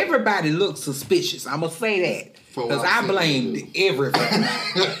fuck away. Everybody looks suspicious. I'm gonna say that because I blamed everybody.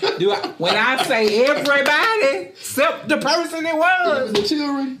 When I say everybody, except the person it was, the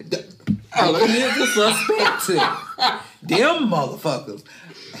children, the kids were suspected. Them motherfuckers.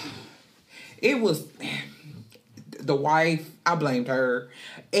 It was the wife. I blamed her.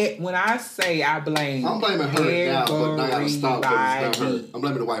 When I say I blame, I'm blaming her now, but I gotta stop because it's not her. I'm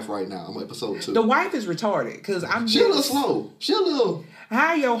blaming the wife right now. I'm on episode 2. The wife is retarded because She a little slow. She a little.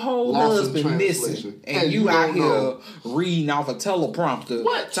 How your whole husband missing and you out here reading off a teleprompter?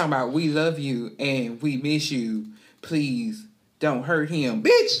 What? Talking about we love you and we miss you. Please don't hurt him,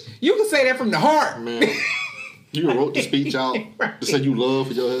 bitch. You can say that from the heart, man. You wrote the speech out to say you love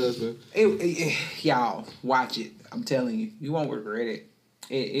for your husband. Y'all watch it. I'm telling you, you won't regret it.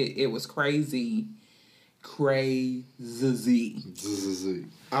 It was crazy. I'm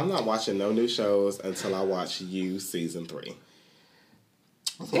not watching no new shows until I watch You season 3.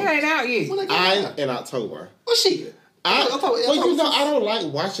 It ain't out yet. In October. Well, shit. I don't like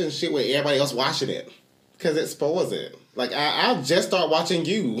watching shit with everybody else watching it because it spoils it. Like I'll just start watching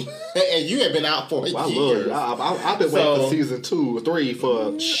You, and you have been out for a year. I've been waiting for season 2 or 3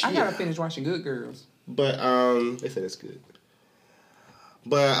 for. I gotta finish watching Good Girls. But they said it's good.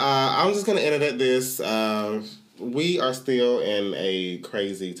 But I'm just gonna edit this. We are still in a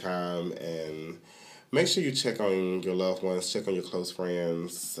crazy time, and make sure you check on your loved ones, check on your close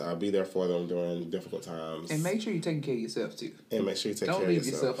friends, be there for them during difficult times, and make sure you're taking care of yourself too. And make sure you take care of yourself. Don't leave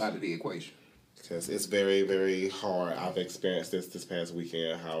yourself out of the equation. Because it's very, very hard. I've experienced this past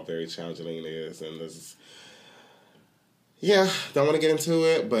weekend, how very challenging it is. And this is, don't want to get into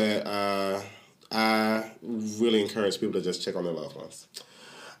it, but I really encourage people to just check on their loved ones.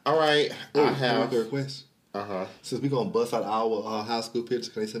 All right. I have a request. Since we're going to bust out our high school pictures,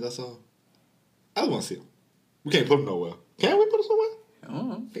 can they send us some? I want to see them. We can't put them nowhere. Can we put them somewhere?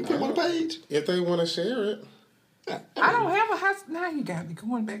 Can we put them on the page? If they want to share it. I don't have a high school. Now you got me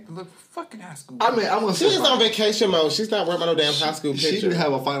going back to look for fucking high school. I mean, I'm going to say she's on vacation mode. She's not worried about no damn high school picture. She didn't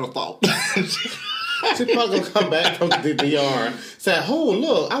have a final thought. She's probably going to come back from the DR, say, oh,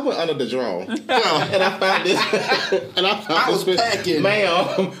 look, I went under the drawer. And I found this. I was packing.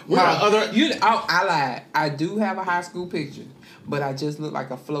 Ma'am, I lied. I do have a high school picture, but I just look like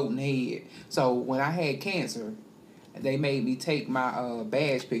a floating head. So when I had cancer, they made me take my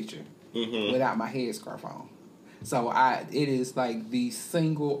badge picture without my headscarf on. So it is like the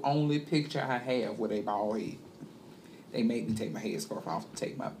single only picture I have with a bald head. They made me take my headscarf off and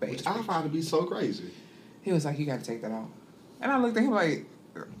take my badge. Which I find to be so crazy. He was like, you got to take that off. And I looked at him like,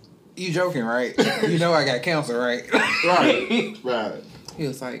 you joking, right? You know I got cancer, right? Right. He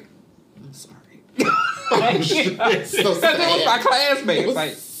was like, I'm sorry. So sad. That was my classmate. It's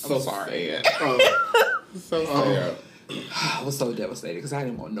like, I'm sorry. So sad. I was so devastated because I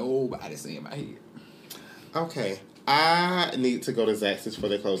didn't want nobody seeing my head. Okay. I need to go to Zaxby's for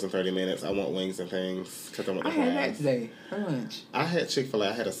their closing 30 minutes. I want wings and things. Cause I had that today for lunch. I had Chick-fil-A.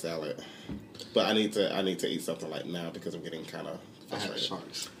 I had a salad. But I need to eat something like now because I'm getting kind of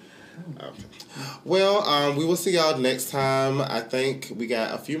frustrated. Okay. Well, we will see y'all next time. I think we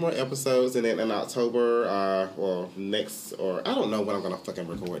got a few more episodes, and then in October, I don't know when I'm gonna fucking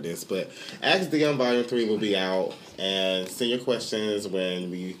record this, but Ask DM Volume 3 will be out, and send your questions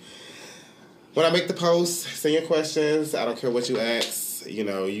when I make the post. Send your questions. I don't care what you ask.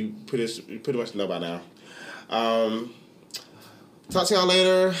 You pretty much know by now. Talk to y'all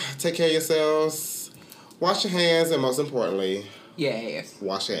later. Take care of yourselves. Wash your hands, and most importantly, your ass.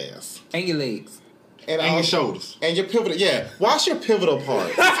 Wash your ass. And your legs. And your shoulders. And your pivotal, Wash your pivotal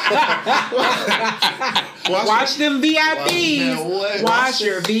parts. Wash them VIPs. Wash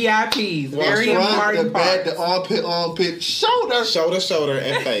your VIPs. Very important part. The armpit, shoulder,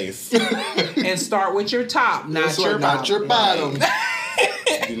 and face. And start with your top, not your bottom.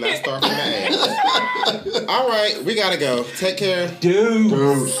 Do not start from the ass. All right, we gotta go. Take care.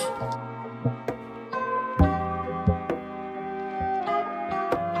 Dudes.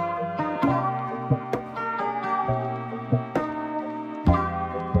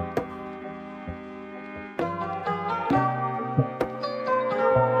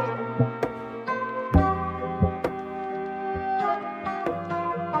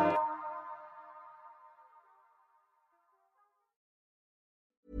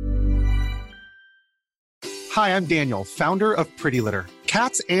 Hi, I'm Daniel, founder of Pretty Litter.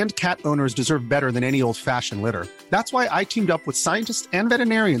 Cats and cat owners deserve better than any old-fashioned litter. That's why I teamed up with scientists and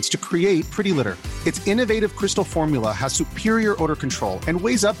veterinarians to create Pretty Litter. Its innovative crystal formula has superior odor control and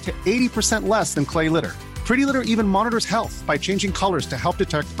weighs up to 80% less than clay litter. Pretty Litter even monitors health by changing colors to help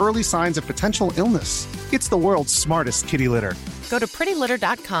detect early signs of potential illness. It's the world's smartest kitty litter. Go to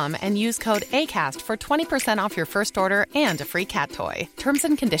prettylitter.com and use code ACAST for 20% off your first order and a free cat toy. Terms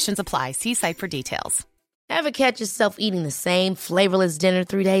and conditions apply. See site for details. Ever catch yourself eating the same flavorless dinner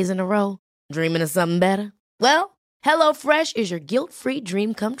 3 days in a row? Dreaming of something better? Well, HelloFresh is your guilt-free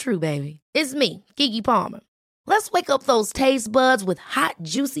dream come true, baby. It's me, Keke Palmer. Let's wake up those taste buds with hot,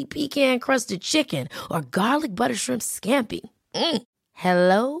 juicy pecan-crusted chicken or garlic butter shrimp scampi.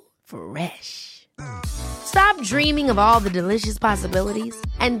 Hello Fresh. Stop dreaming of all the delicious possibilities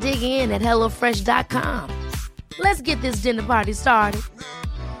and dig in at HelloFresh.com. Let's get this dinner party started.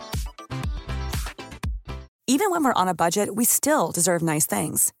 Even when we're on a budget, we still deserve nice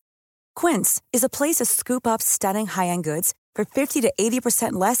things. Quince is a place to scoop up stunning high-end goods for 50 to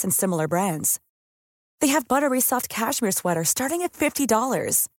 80% less than similar brands. They have buttery soft cashmere sweaters starting at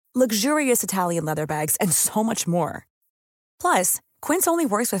 $50, luxurious Italian leather bags, and so much more. Plus, Quince only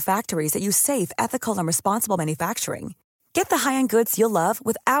works with factories that use safe, ethical, and responsible manufacturing. Get the high-end goods you'll love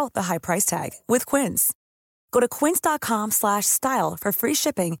without the high price tag with Quince. Go to quince.com/style for free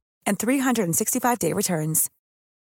shipping and 365-day returns.